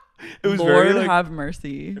 It was Lord very like, have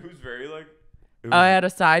mercy. It was very like I had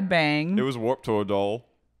a side bang. It was Warped Tour doll.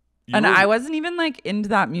 And I wasn't even like into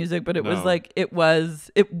that music, but it was like it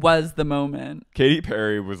was the moment. Katy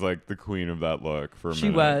Perry was like the queen of that look for a minute. She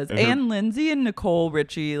was. And Lindsay and Nicole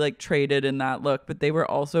Richie like traded in that look, but they were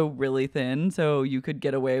also really thin, so you could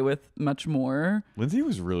get away with much more. Lindsay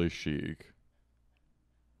was really chic.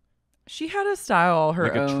 She had a style all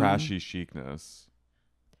her own. Like a trashy chicness.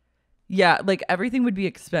 Yeah, like everything would be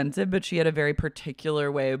expensive, but she had a very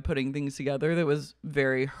particular way of putting things together that was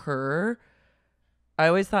very her. I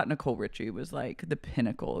always thought Nicole Richie was like the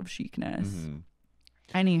pinnacle of chicness.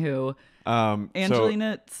 Anywho,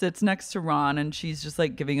 Angelina sits next to Ron and she's just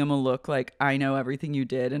like giving him a look like, I know everything you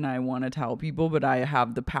did and I want to tell people, but I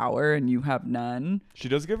have the power and you have none. She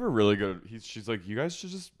does give her really good. She's like, you guys should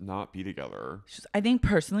just not be together. I think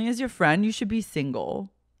personally as your friend, you should be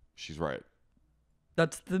single. She's right.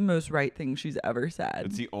 That's the most right thing she's ever said.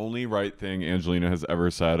 It's the only right thing Angelina has ever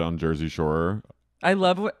said on Jersey Shore. I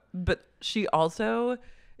love but she also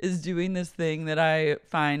is doing this thing that I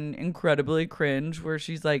find incredibly cringe, where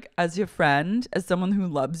she's like, as your friend, as someone who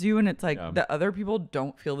loves you, and it's like the other people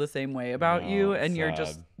don't feel the same way about you, and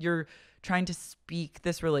you're trying to speak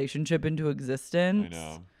this relationship into existence. I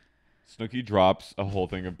know. Snooki drops a whole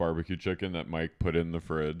thing of barbecue chicken that Mike put in the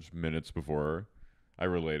fridge minutes before. I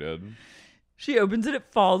related. She opens it, it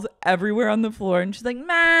falls everywhere on the floor, and she's like,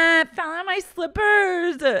 "Ma, it fell on my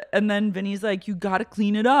slippers." And then Vinny's like, "You gotta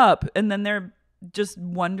clean it up." And then they're just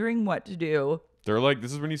wondering what to do. They're like,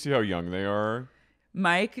 this is when you see how young they are.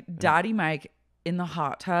 Daddy Mike, in the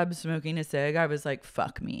hot tub smoking a cig, I was like,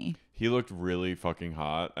 fuck me. He looked really fucking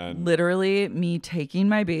hot. And literally me taking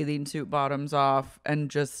my bathing suit bottoms off and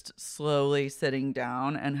just slowly sitting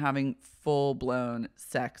down and having full-blown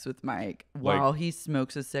sex with Mike while he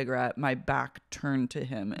smokes a cigarette, my back turned to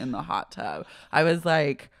him in the hot tub. I was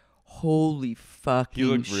like, holy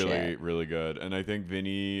fucking shit. He looked really, really good. And I think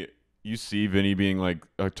Vinny, you see Vinny being like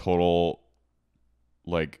a total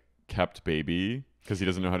like kept baby because he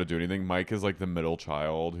doesn't know how to do anything. Mike is like the middle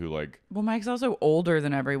child who like... Well, Mike's also older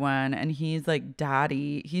than everyone, and he's like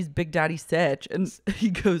daddy. He's Big Daddy Sitch. And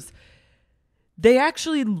he goes, they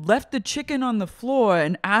actually left the chicken on the floor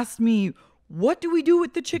and asked me, what do we do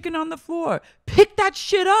with the chicken on the floor? Pick that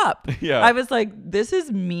shit up. Yeah. I was like, this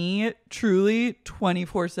is me truly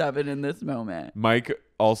 24/7 in this moment. Mike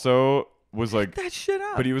also was like... Pick that shit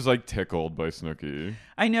up. But he was like tickled by Snooki.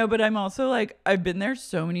 I know, but I'm also like, I've been there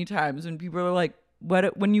so many times when people are like,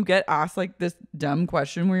 when you get asked like this dumb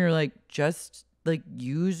question where you're like, just like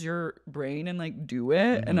use your brain and like do it.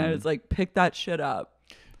 Mm-hmm. And I was like, pick that shit up.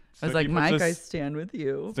 I was like, Mike, I stand with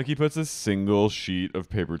you. Snooki puts a single sheet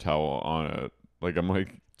of paper towel on it. Like, I'm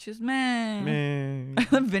like, just meh. I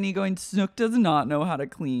love Vinny going, Snook does not know how to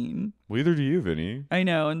clean. Well, either do you, Vinny. I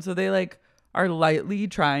know. And so they like are lightly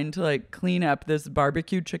trying to like clean up this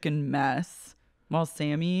barbecue chicken mess while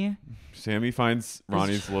Sammy finds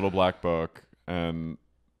Ronnie's little black book. And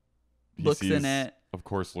he looks in it. Of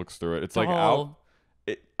course, looks through it. It's like out.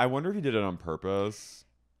 I wonder if he did it on purpose.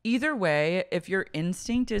 Either way, if your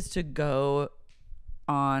instinct is to go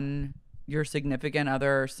on your significant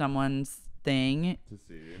other or someone's thing,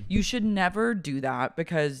 you should never do that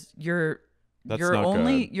because you're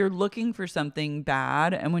looking for something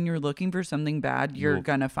bad, and when you're looking for something bad, you're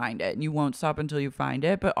gonna find it, and you won't stop until you find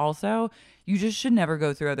it. But also, you just should never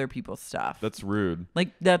go through other people's stuff. That's rude.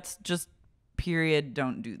 Like, that's just period.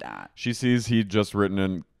 Don't do that. She sees he'd just written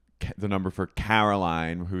in the number for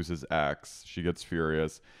Caroline, who's his ex. She gets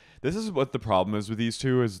furious. This is what the problem is with these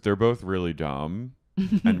two, is they're both really dumb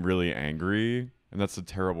and really angry, and that's a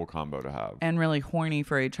terrible combo to have. And really horny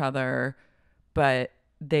for each other, but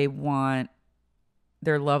their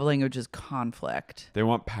love language is conflict. They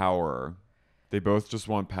want power. They both just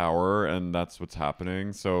want power, and that's what's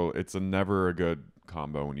happening. So it's never a good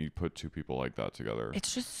combo when you put two people like that together.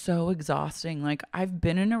 It's just so exhausting. Like, I've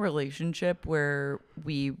been in a relationship where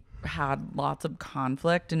we had lots of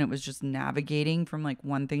conflict and it was just navigating from like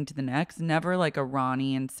one thing to the next, never like a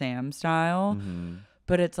Ronnie and Sam style. Mm-hmm.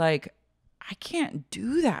 But it's like, I can't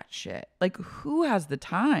do that shit. Like, who has the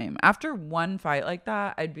time? After one fight like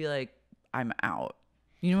that, I'd be like, I'm out.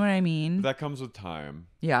 You know what I mean? But that comes with time.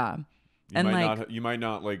 Yeah. You might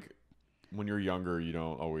not like, when you're younger, you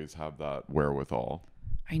don't always have that wherewithal.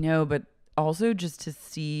 I know, but also just to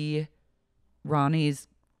see Ronnie's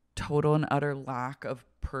total and utter lack of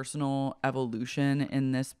personal evolution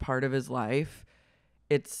in this part of his life,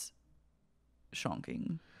 it's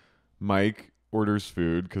shocking. Mike orders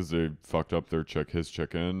food because they fucked up his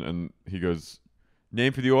chicken, and he goes,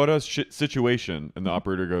 name for the order, Situation. And the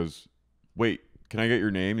operator goes, wait, can I get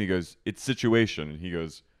your name? And he goes, it's Situation. And he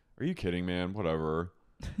goes, are you kidding, man? Whatever.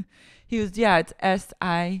 He goes, yeah, it's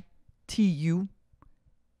Situation.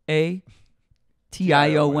 He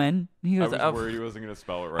goes, I was worried he wasn't going to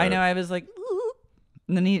spell it right. I know. I was like, ooh.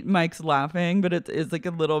 And then Mike's laughing, but it's like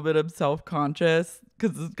a little bit of self-conscious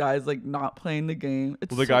because this guy's like not playing the game.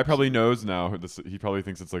 Well, the guy probably knows now. He probably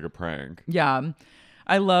thinks it's like a prank. Yeah.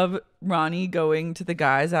 I love Ronnie going to the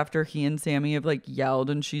guys after he and Sammy have like yelled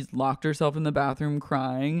and she's locked herself in the bathroom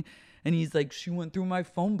crying. And he's like, she went through my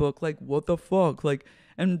phone book. Like, what the fuck? Like,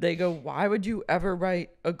 and they go, why would you ever write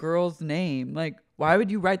a girl's name? Like, why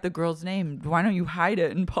would you write the girl's name? Why don't you hide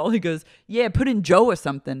it? And Pauly goes, yeah, put in Joe or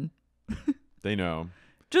something. They know.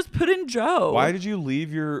 Just put in Joe. Why did you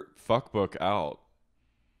leave your fuck book out?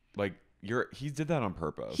 Like, he did that on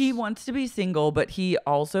purpose. He wants to be single, but he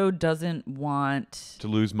also doesn't want to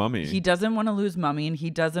lose mummy. He doesn't want to lose mummy, and he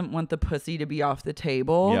doesn't want the pussy to be off the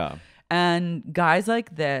table. Yeah. And guys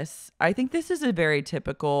like this, I think this is a very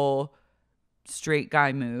typical straight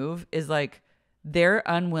guy move, is like they're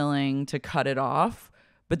unwilling to cut it off,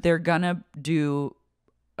 but they're gonna do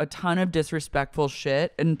a ton of disrespectful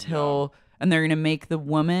shit until, and they're gonna make the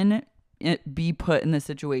woman be put in the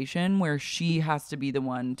situation where she has to be the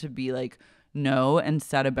one to be like, no, and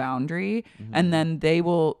set a boundary. And then they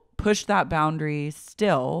will push that boundary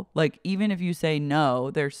still. Like, even if you say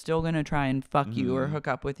no, they're still going to try and fuck you or hook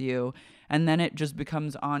up with you. And then it just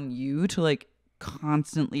becomes on you to like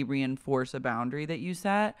constantly reinforce a boundary that you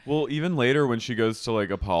set. Well, even later when she goes to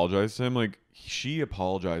like apologize to him, like she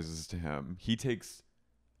apologizes to him. He takes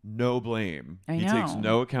no blame. He takes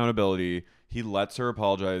no accountability. He lets her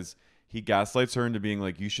apologize. He gaslights her into being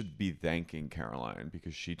like, you should be thanking Caroline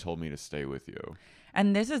because she told me to stay with you.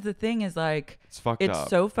 And this is the thing is like, it's fucked up. It's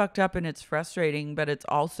so fucked up and it's frustrating, but it's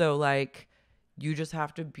also like, you just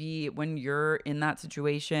have to be, when you're in that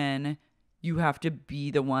situation, you have to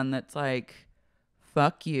be the one that's like,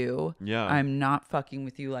 fuck you. Yeah. I'm not fucking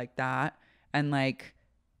with you like that. And like,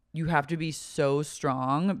 you have to be so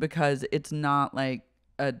strong because it's not like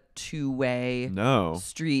a two-way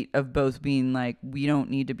street of both being like, we don't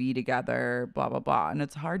need to be together, blah blah blah. And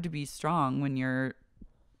it's hard to be strong when you're,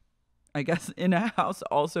 I guess, in a house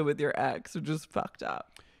also with your ex, which is fucked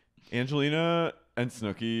up. Angelina and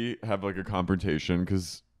Snooki have like a confrontation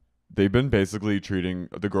because they've been basically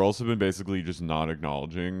the girls have been basically just not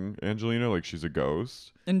acknowledging Angelina like she's a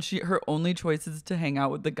ghost, and her only choice is to hang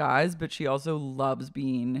out with the guys, but she also loves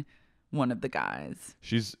being one of the guys. But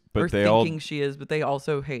she is, but they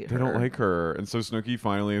also hate her. They don't like her. And so Snooki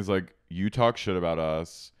finally is like, you talk shit about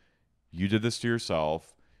us. You did this to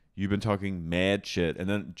yourself. You've been talking mad shit. And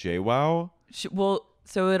then JWoww.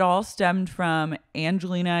 So it all stemmed from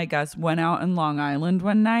Angelina, I guess, went out in Long Island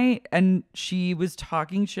one night and she was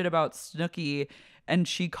talking shit about Snooki and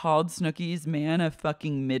she called Snooki's man a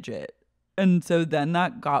fucking midget. And so then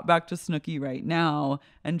that got back to Snooki right now.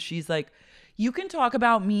 And she's like, you can talk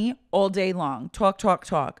about me all day long. Talk.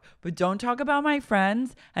 But don't talk about my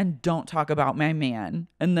friends and don't talk about my man.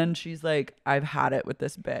 And then she's like, I've had it with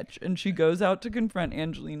this bitch. And she goes out to confront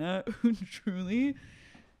Angelina, who truly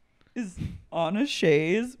is on a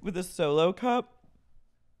chaise with a solo cup.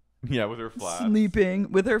 Yeah, with her flats.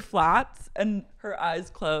 Sleeping with her flats and her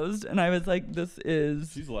eyes closed. And I was like,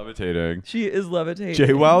 she's levitating. She is levitating.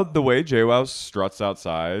 JWoww, the way JWoww struts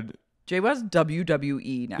outside. JWoww's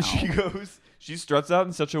WWE now. She struts out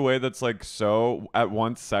in such a way that's like so at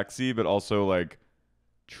once sexy, but also like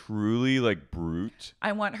truly like brute.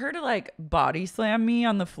 I want her to like body slam me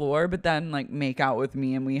on the floor, but then like make out with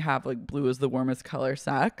me and we have like blue is the warmest color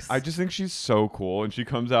sex. I just think she's so cool. And she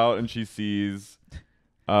comes out and she sees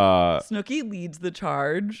Snooki leads the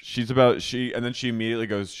charge. And then she immediately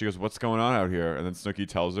goes, what's going on out here? And then Snooki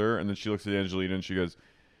tells her, and then she looks at Angelina and she goes,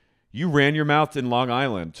 you ran your mouth in Long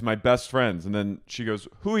Island to my best friends. And then she goes,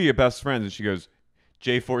 who are your best friends? And she goes,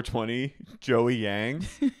 J420, Joey Yang.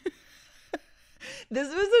 This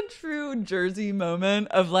was a true Jersey moment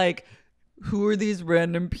of like, who are these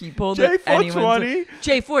random people? J420?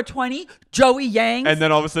 J420, Joey Yang. And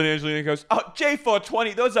then all of a sudden Angelina goes, oh,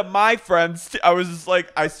 J420, those are my friends. I was just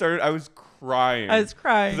like, I was crying.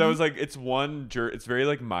 Because I was like, it's very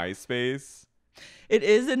like MySpace. It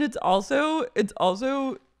is, and it's also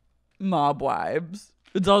mob wives.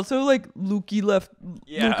 It's also like Lucas Left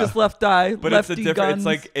Eye, but Lefty it's a different.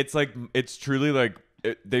 Guns. It's truly like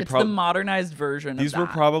the modernized version. These of were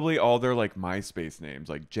that. probably all their like MySpace names,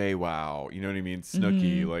 like JWoww. You know what I mean?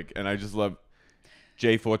 Snooki, like, and I just love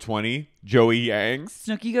J420, Joey Yangs.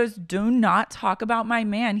 Snooki goes, do not talk about my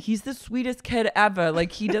man. He's the sweetest kid ever.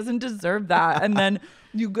 Like, he doesn't deserve that. And then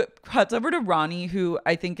cuts over to Ronnie, who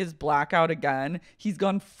I think is blackout again. He's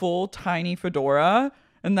gone full tiny fedora.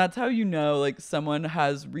 And that's how you know, like, someone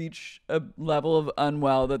has reached a level of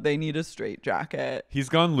unwell that they need a straight jacket. He's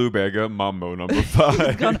gone Lou Bega, Mambo number 5.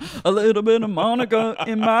 He's gone a little bit of Monica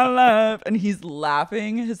in my life. And he's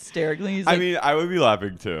laughing hysterically. He's like, I mean, I would be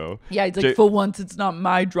laughing too. Yeah, he's like, for once, it's not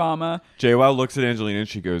my drama. JWoww looks at Angelina and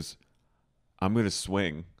she goes, I'm going to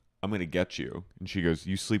swing. I'm going to get you. And she goes,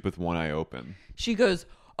 you sleep with one eye open. She goes,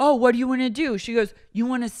 oh, what do you want to do? She goes, you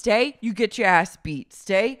want to stay? You get your ass beat.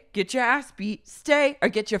 Stay, get your ass beat. Stay, or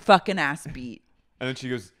get your fucking ass beat. And then she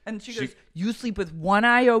goes, you sleep with one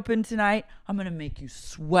eye open tonight. I'm going to make you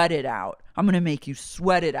sweat it out.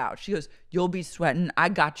 She goes, you'll be sweating. I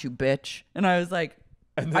got you, bitch. And I was like,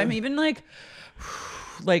 I'm even like,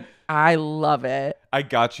 I love it. I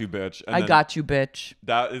got you, bitch. And I got you, bitch.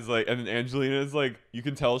 That is like, and then Angelina is like, you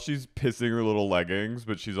can tell she's pissing her little leggings,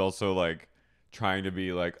 but she's also like, trying to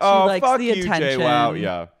be like, oh, fuck the you, JWoww.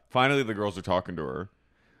 Yeah. Finally, the girls are talking to her.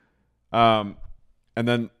 And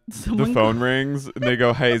then the phone rings and they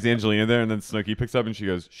go, hey, is Angelina there? And then Snooki picks up and she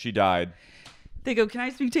goes, she died. They go, can I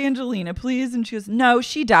speak to Angelina, please? And she goes, no,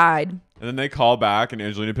 she died. And then they call back and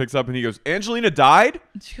Angelina picks up and he goes, Angelina died?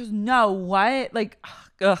 And she goes, no, what? Like,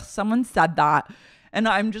 ugh, someone said that. And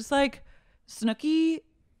I'm just like, Snooki,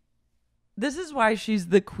 this is why she's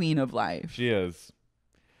the queen of life. She is.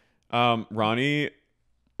 Ronnie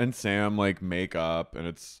and Sam like make up and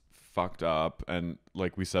it's fucked up. And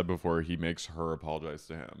like we said before, he makes her apologize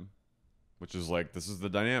to him, which is like, this is the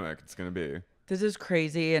dynamic it's going to be. This is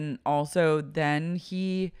crazy. And also then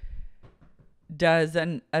he does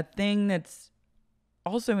a thing that's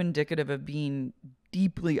also indicative of being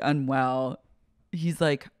deeply unwell. He's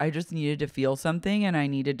like, I just needed to feel something and I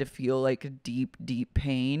needed to feel like a deep, deep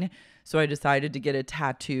pain. So I decided to get a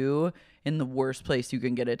tattoo in the worst place you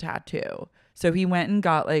can get a tattoo. So he went and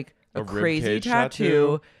got like a crazy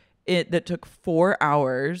tattoo. That took 4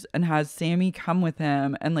 hours and has Sammy come with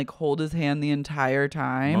him and like hold his hand the entire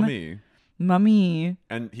time. Mummy.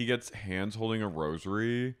 And he gets hands holding a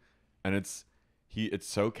rosary and it's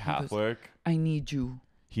so Catholic. Goes, I need you.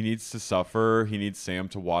 He needs to suffer. He needs Sam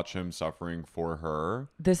to watch him suffering for her.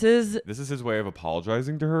 This is his way of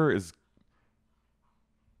apologizing to her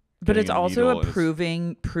but it's also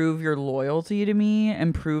prove your loyalty to me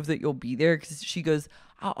and prove that you'll be there. Because she goes,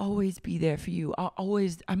 I'll always be there for you.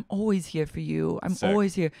 I'm always here for you. I'm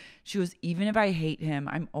always here. She goes, even if I hate him,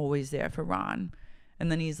 I'm always there for Ron.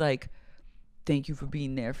 And then he's like, thank you for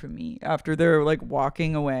being there for me. After they're like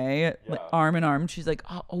walking away, like, arm in arm, she's like,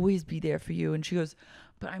 I'll always be there for you. And she goes,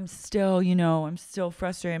 but I'm still, I'm still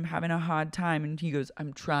frustrated. I'm having a hard time. And he goes,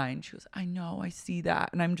 I'm trying. She goes, I know, I see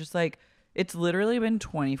that. And I'm just like, it's literally been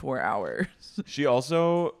 24 hours. He's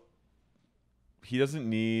the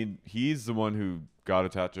one who got a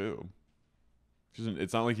tattoo.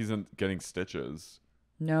 It's not like he's getting stitches.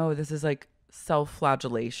 No, this is like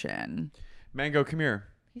self-flagellation. Mango, come here.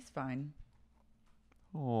 He's fine.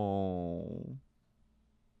 Oh.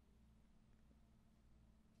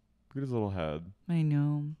 Look at his little head. I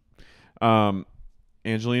know.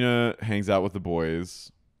 Angelina hangs out with the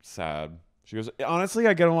boys. Sad. She goes, honestly,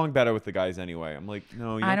 I get along better with the guys anyway. I'm like,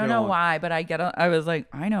 no, I don't know why, but I was like,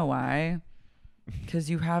 I know why. Because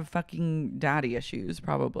you have fucking daddy issues,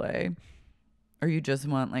 probably. Or you just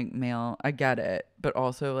want like male. I get it. But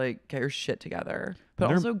also like get your shit together.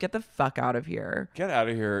 But also get the fuck out of here. Get out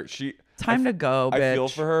of here. Time to go, bitch. I feel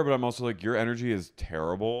for her, but I'm also like, your energy is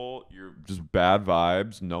terrible. You're just bad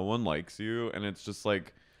vibes. No one likes you. And it's just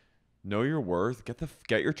like, know your worth.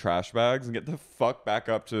 Get your trash bags and get the fuck back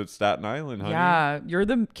up to Staten Island, honey. Yeah, you're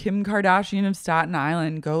the Kim Kardashian of Staten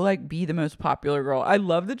Island. Go like be the most popular girl. I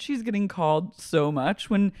love that she's getting called so much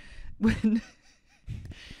when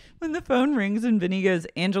when the phone rings and Vinny goes,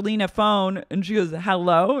 Angelina phone, and she goes,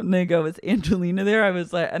 hello, and they go, is Angelina there? I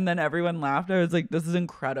was like, and then everyone laughed. I was like, this is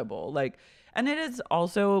incredible. Like, and it is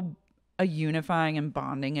also a unifying and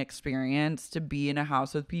bonding experience to be in a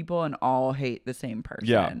house with people and all hate the same person.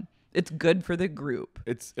 Yeah. It's good for the group.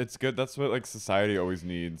 It's good. That's what like society always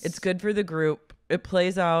needs. It's good for the group. It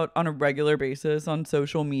plays out on a regular basis on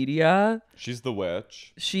social media. She's the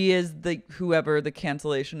witch. She is whoever the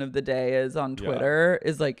cancellation of the day is on Twitter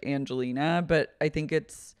is like Angelina, but I think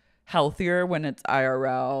it's healthier when it's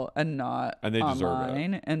IRL and not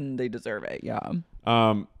online, and they deserve it. Yeah.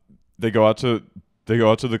 They go out to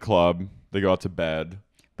the club. They go out to bed.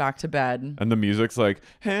 Back to bed. And the music's like,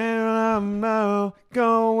 hey, I'm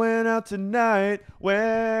going out tonight.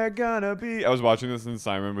 We're gonna be. I was watching this and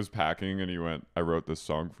Simon was packing and he went, I wrote this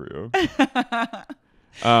song for you.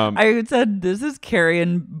 I said, this is Carey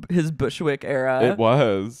in his Bushwick era. It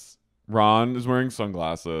was. Ron is wearing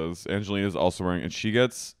sunglasses. Angelina's also wearing, and she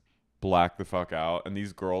gets blacked the fuck out. And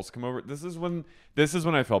these girls come over. This is when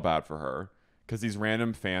I felt bad for her. Because these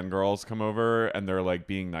random fangirls come over and they're like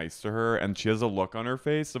being nice to her. And she has a look on her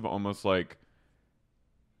face of almost like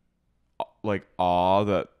awe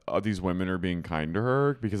that these women are being kind to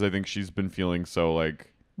her. Because I think she's been feeling so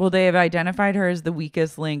like. Well, they have identified her as the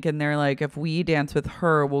weakest link. And they're like, if we dance with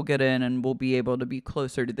her, we'll get in and we'll be able to be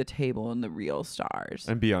closer to the table and the real stars.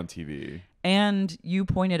 And be on TV. And you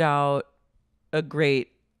pointed out a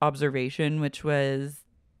great observation, which was,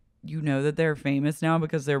 that they're famous now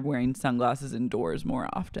because they're wearing sunglasses indoors more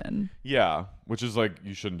often. Yeah, which is like,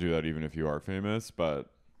 you shouldn't do that even if you are famous, but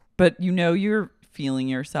you're feeling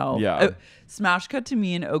yourself. Yeah. Smash cut to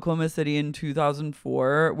me in Oklahoma City in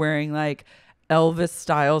 2004 wearing like Elvis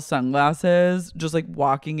style sunglasses, just like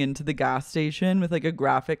walking into the gas station with like a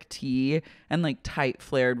graphic tee and like tight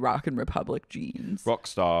flared Rockin' Republic jeans.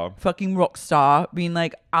 Rockstar. Fucking rockstar, being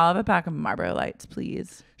like, I'll have a pack of Marlboro Lights,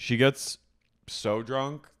 please. She gets so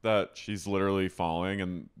drunk that she's literally falling,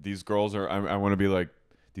 and these girls are I want to be like,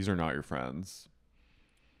 these are not your friends.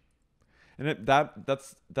 And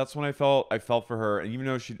that's when I felt for her. And even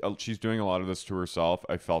though she's doing a lot of this to herself,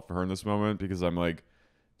 I felt for her in this moment because I'm like,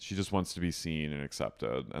 she just wants to be seen and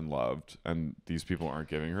accepted and loved, and these people aren't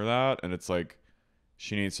giving her that. And it's like,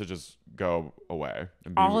 she needs to just go away.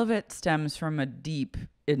 And all of it stems from a deep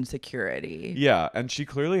insecurity. Yeah, and she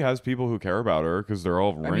clearly has people who care about her because they're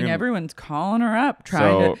all ringing. I mean, everyone's calling her up,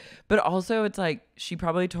 trying to. But also, it's like she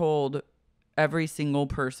probably told every single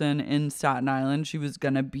person in Staten Island she was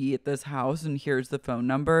gonna be at this house, and here's the phone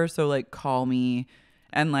number. So like, call me,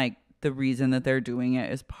 and like. The reason that they're doing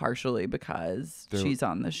it is partially because she's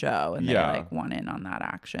on the show and they like want in on that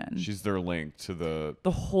action. She's their link to the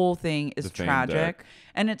whole thing is tragic.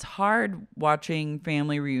 And it's hard watching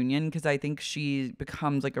Family Reunion because I think she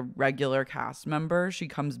becomes like a regular cast member. She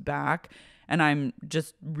comes back and I'm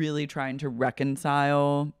just really trying to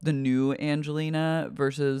reconcile the new Angelina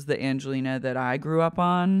versus the Angelina that I grew up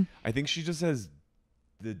on. I think she just has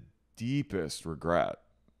the deepest regret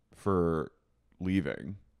for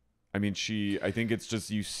leaving. I mean, I think it's just,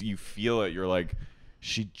 you feel it. You're like,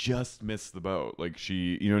 she just missed the boat. Like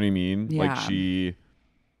you know what I mean? Yeah. Like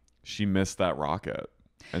she missed that rocket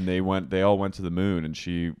and they all went to the moon and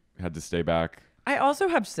she had to stay back. I also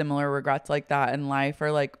have similar regrets like that in life,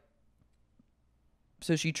 or like,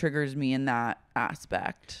 so she triggers me in that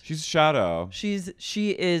aspect. She's a shadow. She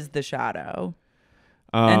is the shadow.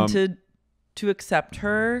 And to accept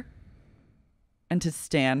her and to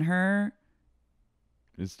stan her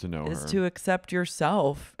is to know her. Is to accept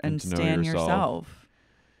yourself and stand yourself.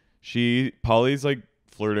 Pauly's like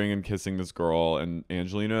flirting and kissing this girl, and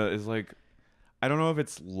Angelina is like, I don't know if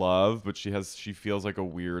it's love, but she feels like a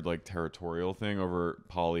weird like territorial thing over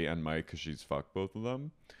Pauly and Mike because she's fucked both of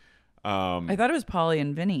them. I thought it was Pauly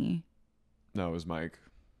and Vinny. No, it was Mike.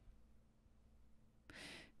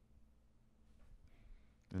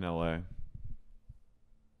 In LA.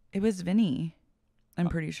 It was Vinny. I'm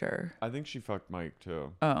pretty sure. I think she fucked Mike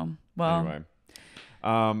too. Oh, well.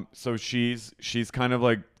 Anyway. So she's kind of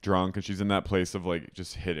like drunk and she's in that place of like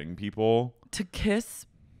just hitting people. To kiss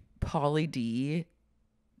Pauly D,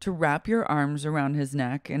 to wrap your arms around his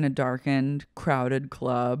neck in a darkened, crowded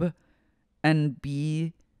club and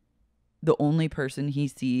be the only person he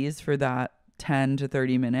sees for that 10 to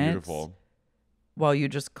 30 minutes. Beautiful. While you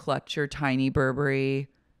just clutch your tiny Burberry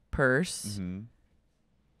purse. Mm-hmm.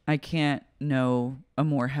 I can't know a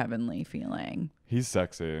more heavenly feeling. He's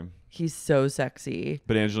sexy. He's so sexy.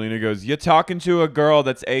 But Angelina goes, you're talking to a girl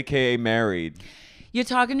that's AKA married. You're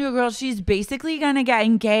talking to a girl, she's basically going to get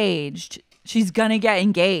engaged. She's going to get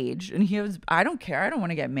engaged. And he goes, I don't care. I don't want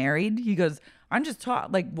to get married. He goes, I'm just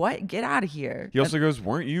like, what? Get out of here. He also goes,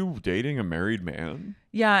 weren't you dating a married man?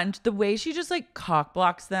 Yeah. And the way she just like cock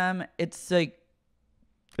blocks them, it's like,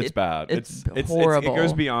 it's bad. It's horrible. It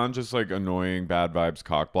goes beyond just like annoying bad vibes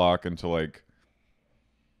cock block into like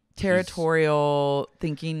territorial,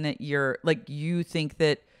 thinking that you're like, you think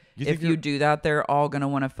that if you do that, they're all gonna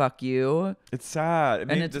want to fuck you. It's sad.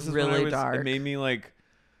 It's really dark. It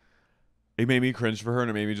made me cringe for her, and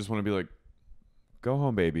it made me just want to be like, go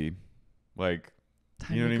home, baby. Like,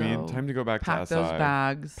 you know what I mean? Time to go back to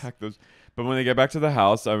SI. Pack those. But when they get back to the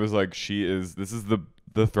house, I was like, this is the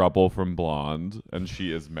throuple from Blonde, and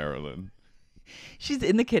she is Marilyn. She's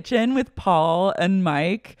in the kitchen with Paul and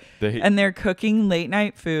Mike, and they're cooking late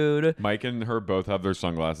night food. Mike and her both have their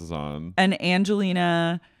sunglasses on. And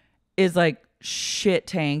Angelina is like shit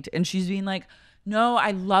tanked, and she's being like, no,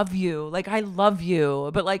 I love you. Like, I love you.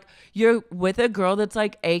 But like, you're with a girl that's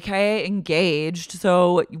like AKA engaged.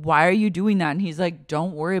 So why are you doing that? And he's like,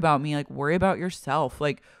 don't worry about me. Like, worry about yourself.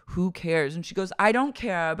 Like, who cares? And she goes, I don't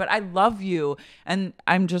care, but I love you. And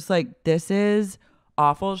I'm just like, this is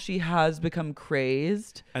awful. She has become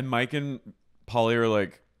crazed. And Mike and Pauly are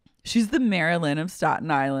like, she's the Marilyn of Staten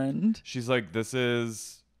Island. She's like, they're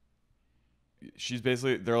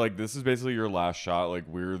like, this is basically your last shot. Like,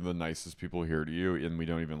 we're the nicest people here to you, and we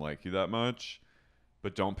don't even like you that much.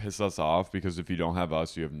 But don't piss us off, because if you don't have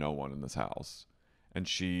us, you have no one in this house. And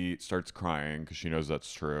she starts crying because she knows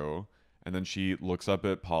that's true. And then she looks up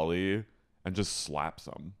at Pauly and just slaps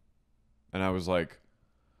him. And I was like,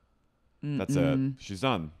 that's it. She's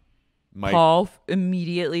done. Paul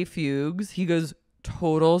immediately fugues. He goes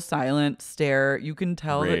total silent stare. You can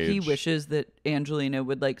tell that he wishes that Angelina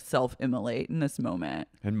would like self-immolate in this moment.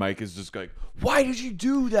 And Mike is just like, why did you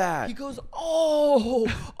do that? He goes, oh,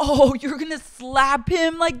 you're gonna slap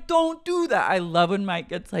him? Like, don't do that. I love when Mike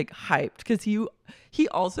gets like hyped, because he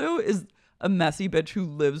also is a messy bitch who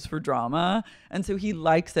lives for drama, and so he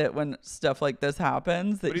likes it when stuff like this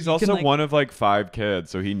happens. But he's also one of like 5 kids,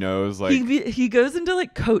 so he knows like he goes into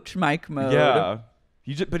like Coach Mike mode. Yeah.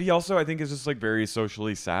 But he also, I think, is just like very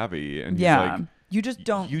socially savvy, and he's Yeah. like, You just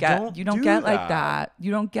don't You get don't you don't do get like that. that.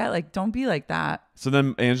 You don't get like don't be like that. So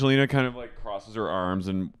then Angelina kind of like crosses her arms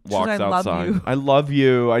and walks like, "I love outside. you." I love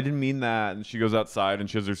you. I didn't mean that. And she goes outside and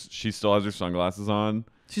she still has her sunglasses on.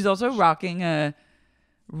 She's also rocking a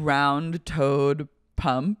round-toed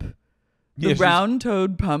pump. The Yeah, she's-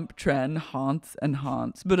 round-toed pump trend haunts and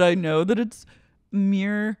haunts, but I know that it's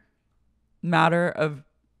mere matter of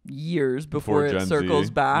years before it Gen circles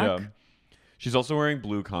Z. back. Yeah. She's also wearing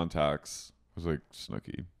blue contacts. I was like,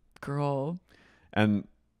 Snooki. Girl. And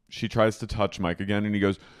she tries to touch Mike again, and he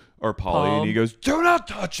goes, or Pauly, Paul. and he goes, "Do not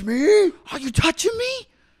touch me." Are you touching me?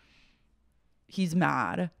 He's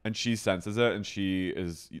mad. And she senses it, and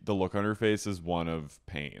the look on her face is one of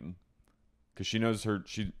pain, because she knows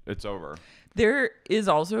it's over. There is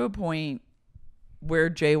also a point where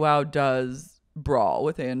JWoww does brawl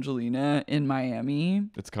with Angelina in Miami,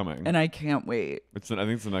 It's coming, and I can't wait. I think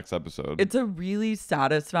it's the next episode. It's a really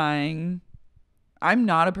satisfying. I'm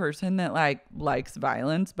not a person that likes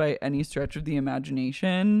violence by any stretch of the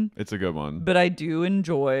imagination, It's a good one. but I do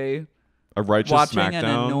enjoy A righteous watching an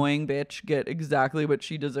smackdown. annoying bitch get exactly what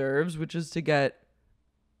she deserves, which is to get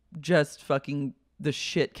just fucking the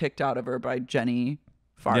shit kicked out of her by Jenny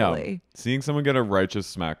Farley. Yeah. Seeing someone get a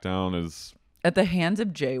righteous smackdown is At the hands of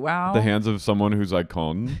JWoww. the hands of someone who's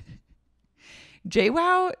icon.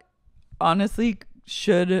 JWoww honestly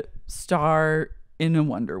should star in a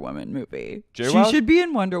Wonder Woman movie. JWoww? She should be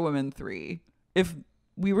in Wonder Woman 3. If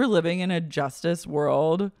we were living in a justice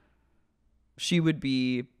world, she would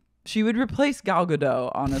replace Gal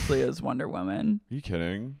Gadot, honestly, as Wonder Woman. Are you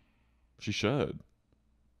kidding? She should.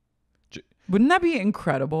 Wouldn't that be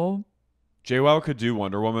incredible? JWoww could do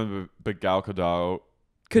Wonder Woman, but Gal Gadot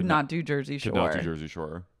Could not do Jersey Shore. could not do Jersey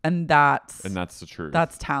Shore. And that's the truth.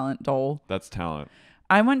 That's talent, Dole. That's talent.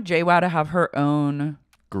 I want JWoww to have her own.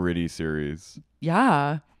 Gritty series.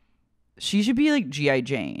 Yeah. She should be like G.I.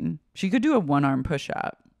 Jane. She could do a one-arm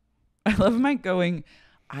push-up. I love Mike going,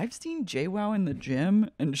 I've seen JWoww in the gym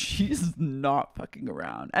and she's not fucking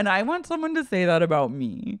around. And I want someone to say that about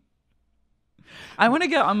me. I want to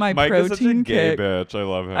get on my Mike protein is such a gay kick. bitch. I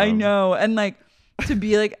love him. I know. And like to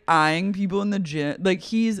be like eyeing people in the gym. Like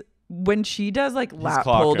when she does like lap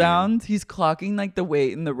pull downs, he's clocking like the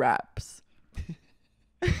weight and the reps.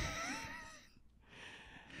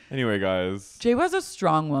 Anyway, guys. JWoww's a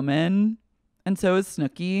strong woman, and so is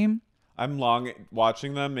Snooki.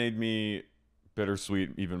 Watching them made me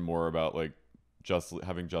bittersweet even more about like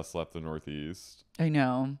having just left the Northeast. I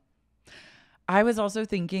know. I was also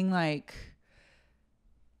thinking like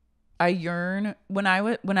I yearn when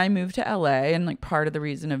I moved to LA, and like part of the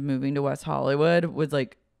reason of moving to West Hollywood was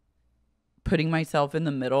like putting myself in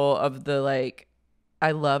the middle of the like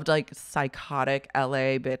I loved like psychotic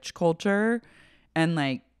LA bitch culture, and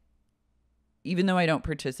like even though I don't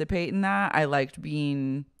participate in that, I liked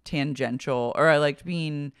being tangential, or I liked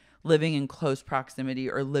living in close proximity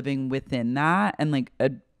or living within that, and like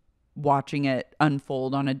watching it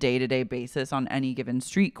unfold on a day-to-day basis on any given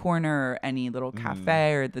street corner or any little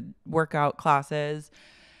cafe or the workout classes.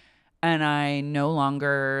 And I no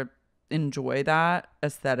longer enjoy that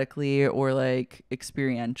aesthetically or like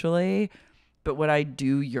experientially. But what I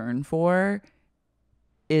do yearn for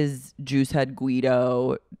is Juicehead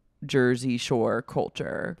Guido, Jersey Shore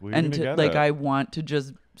culture. And I want to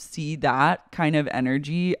just see that kind of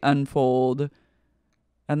energy unfold.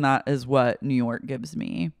 And that is what New York gives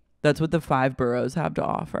me. That's what the 5 boroughs have to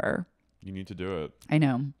offer. You need to do it. I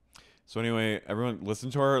know. So anyway, everyone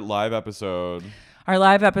listen to our live episode. Our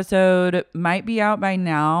live episode might be out by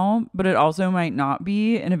now, but it also might not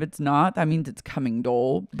be. And if it's not, that means it's coming,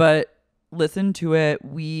 Dole. But listen to it.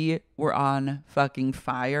 We were on fucking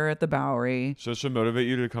fire at the Bowery. So it should motivate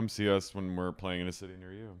you to come see us when we're playing in a city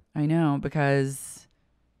near you. I know, because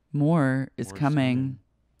more is coming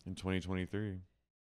in 2023.